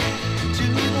you, to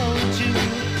hold you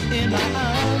in my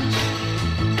arms?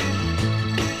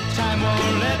 Time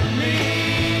won't let me.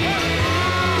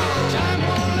 Time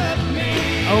won't let me.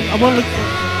 I want to look for.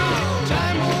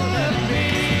 Time won't let me.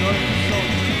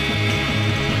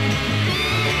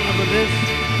 Remember this?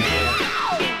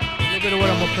 A little bit of what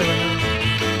I'm gonna play right now.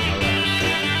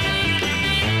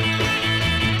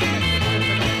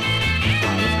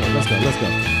 Let's go.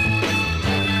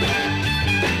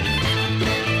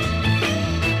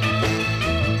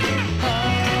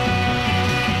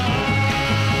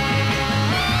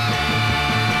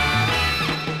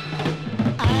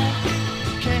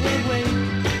 Can't wait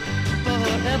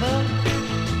forever,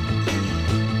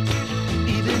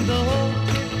 even though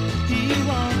he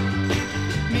wants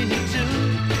me to.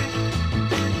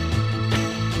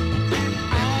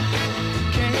 I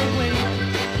can't wait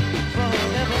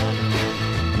forever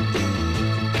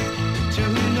to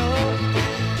know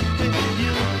if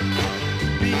you'll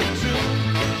be true.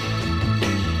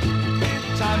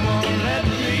 Time won't let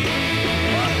me.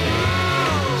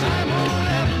 Time won't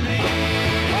let me.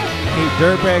 Hey,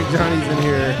 Dirtbag Johnny's in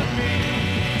here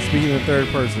speaking in third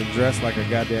person, dressed like a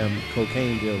goddamn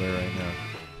cocaine dealer right now.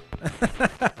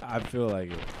 I feel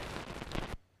like it.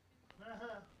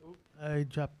 I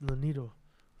dropped the needle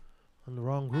on the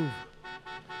wrong groove.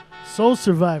 Soul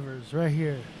Survivors, right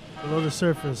here, Below the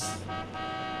Surface.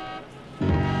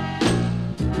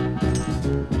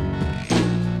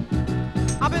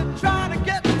 I've been trying to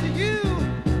get to you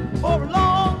for a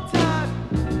long time,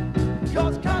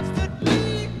 'cause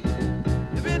constantly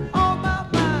you've been on my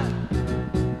mind.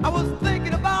 I was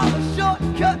thinking about a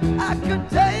shortcut I could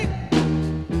take,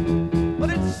 but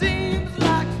it seems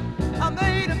like I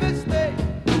made a mistake.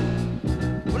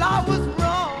 Well, I was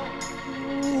wrong.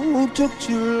 Ooh, took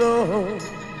too long.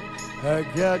 I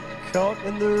got caught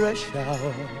in the rush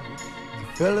hour. The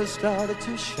fella started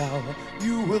to shower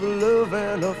you with love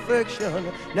and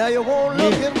affection. Now you won't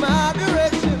look in my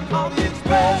direction. On the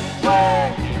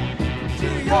expressway to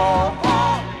your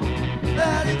heart.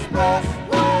 That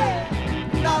expressway,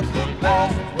 not the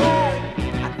best way.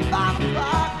 At 5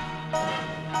 o'clock,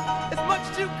 it's much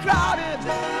too crowded.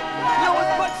 No,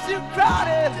 it's much too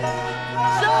crowded.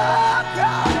 So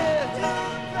crowded.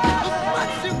 It's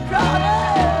much too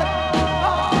crowded.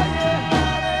 Oh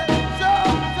yeah. So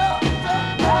crowded.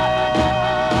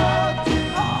 Too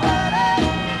crowded.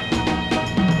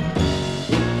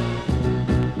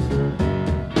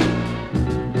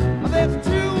 There's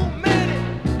too many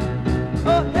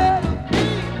ahead of me.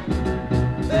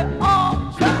 They're all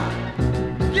trying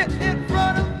to get in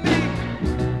front of me.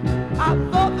 I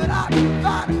thought that I could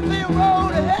find a clear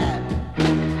road ahead,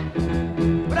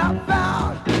 but I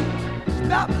found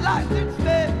stoplights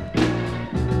instead.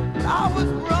 But I was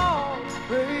wrong.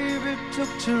 Baby, it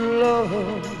took too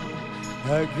long.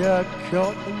 I got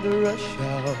caught in the rush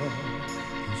hour.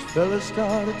 These fellas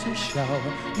started to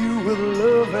shower you with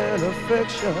love and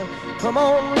affection. Come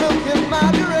on, look in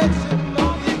my direction.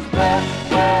 On the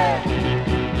expressway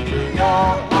to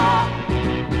your heart.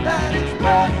 That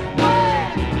expressway,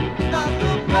 not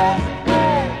the best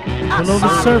way. Below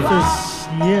the Surface,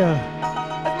 yeah.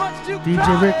 DJ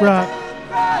Rick Rock.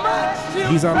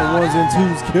 He's on the ones and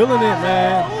twos, killing it,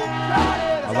 man.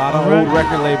 A lot of old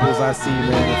record labels I see,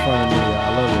 man, in front of me. I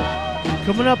love it.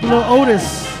 Coming up, Lil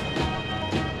Otis.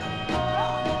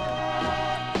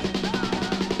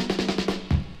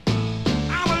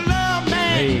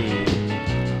 Hey.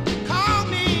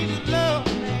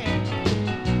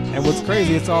 And what's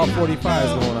crazy, it's all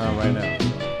 45s going on right now.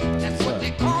 That's what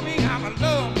they call me. I'm a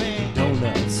love man.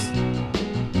 Donuts.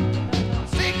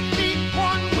 6 feet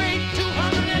 1 weight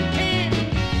 210.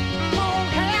 4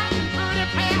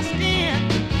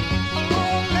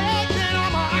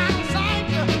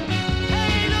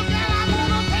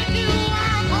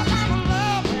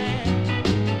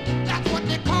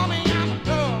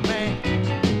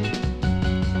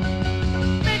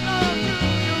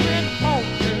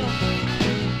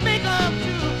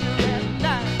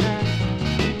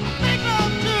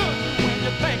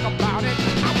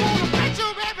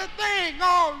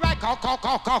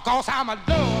 Cause I'm a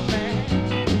love man.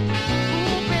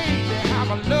 Ooh, baby,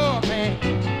 I'm a love man.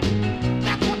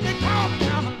 That's what they call me,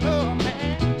 I'm a love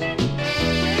man.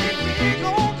 Big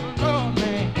old love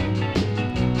man.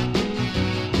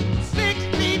 6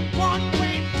 feet, 1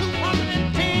 weight,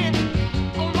 210.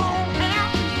 A long hair,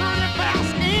 honey brown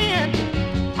skin.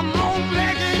 I'm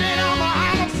long-legged and I'm a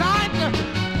out-of-sight.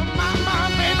 My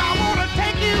baby, I wanna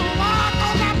take you on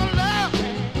 'cause I'm a love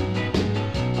man.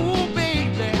 Ooh,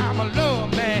 baby, I'm a love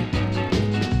man.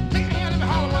 Take a hand, let me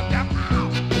holler one time. Ow.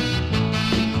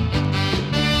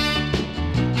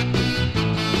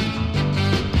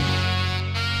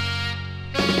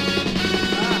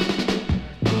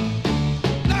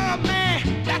 Love man,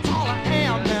 that's all I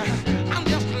am now. I'm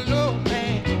just a love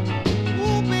man.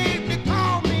 Ooh, baby,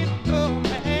 call me love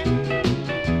man.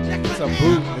 It's a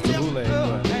bootleg. But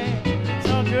It's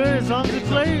all good as long as it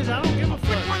plays. I don't give a fuck.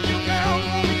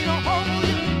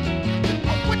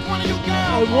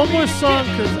 One more song,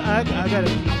 because I got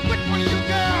to.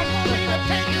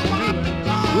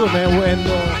 do it, man. We'll end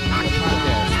the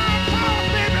podcast.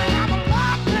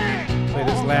 Play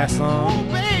this last song.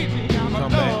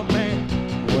 Come back.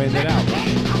 We'll end it out.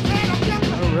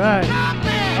 All right.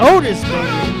 Otis, baby.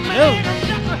 Yo.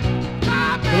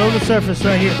 Below the surface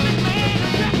right here.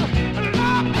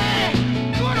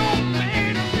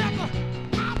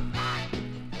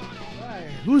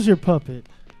 Who's your puppet?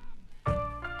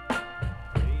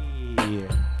 Yeah.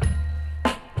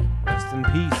 Rest in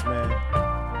peace, man.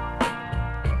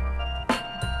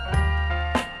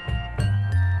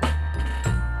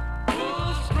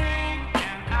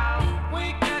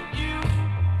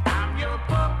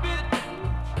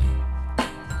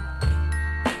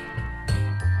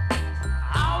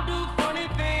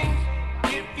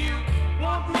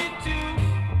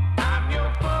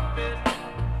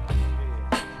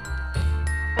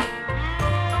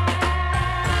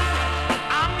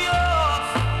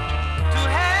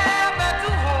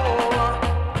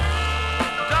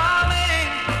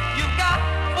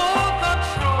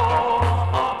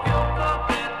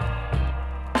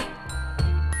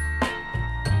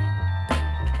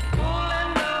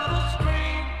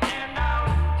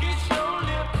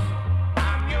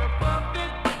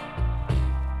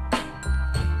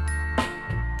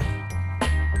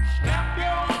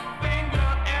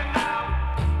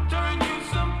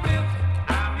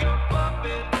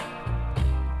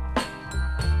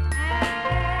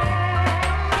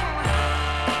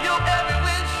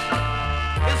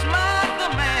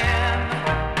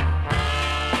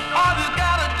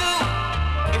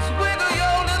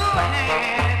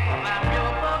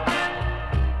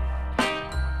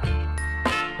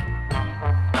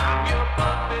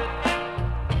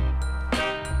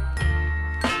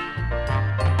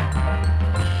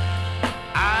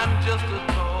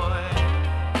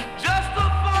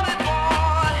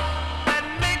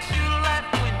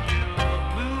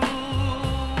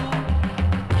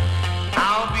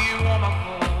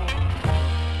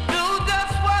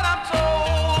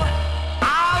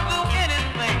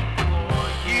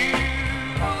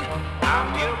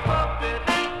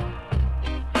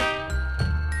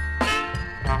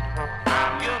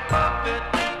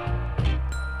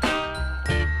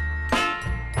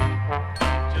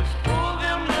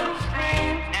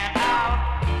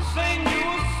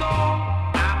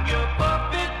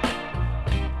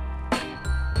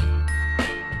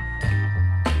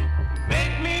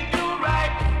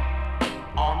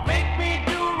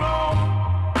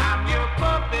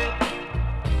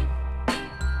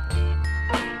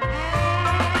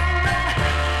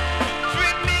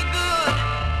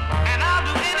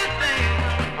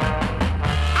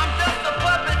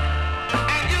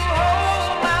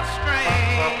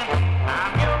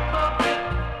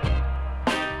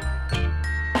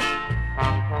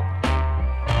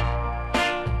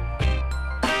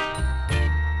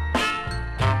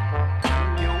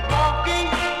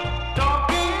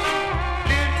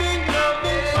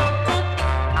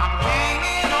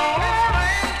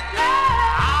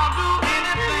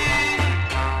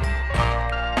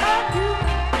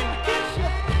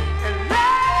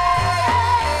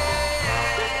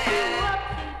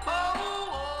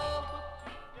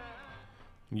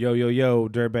 Yo,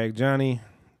 Dirtbag Johnny,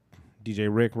 DJ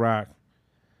Rick Rock.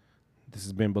 This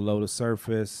has been Below the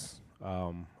Surface,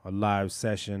 a live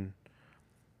session,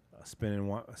 spinning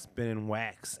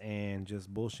wax and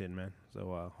just bullshit, man.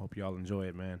 So hope y'all enjoy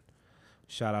it, man.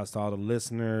 Shout outs to all the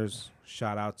listeners.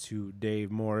 Shout out to Dave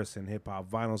Morris and Hip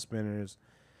Hop Vinyl Spinners.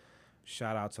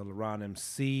 Shout out to LaRon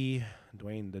MC,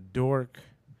 Dwayne the Dork,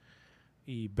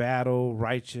 E Battle,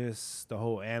 Righteous, the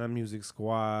whole Anna Music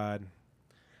Squad.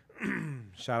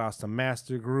 Shout outs to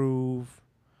Master Groove,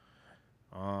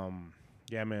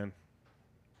 Yeah, man.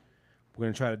 We're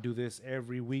gonna try to do this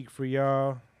every week for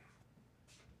y'all.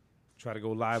 Try to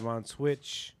go live on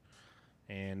Twitch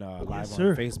and live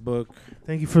sir. on Facebook.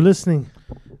 Thank you for listening.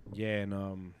 Yeah,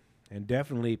 and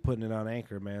definitely putting it on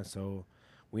Anchor, man. So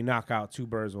we knock out 2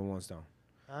 birds with 1 stone.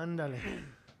 Ándale.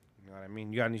 You know what I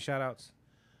mean? You got any shout outs?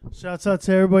 Shouts out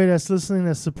to everybody that's listening,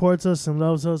 that supports us and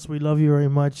loves us. We love you very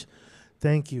much.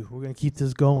 Thank you. We're going to keep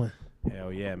this going.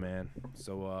 Hell yeah, man.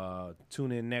 So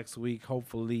tune in next week.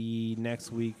 Hopefully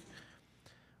next week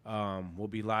we'll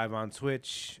be live on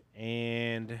Twitch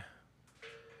and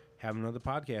have another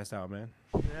podcast out, man.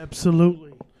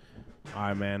 Absolutely. All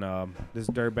right, man. This is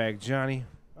Dirtbag Johnny.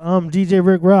 DJ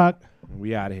Rick Rock.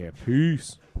 We out of here.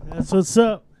 Peace. That's what's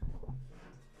up.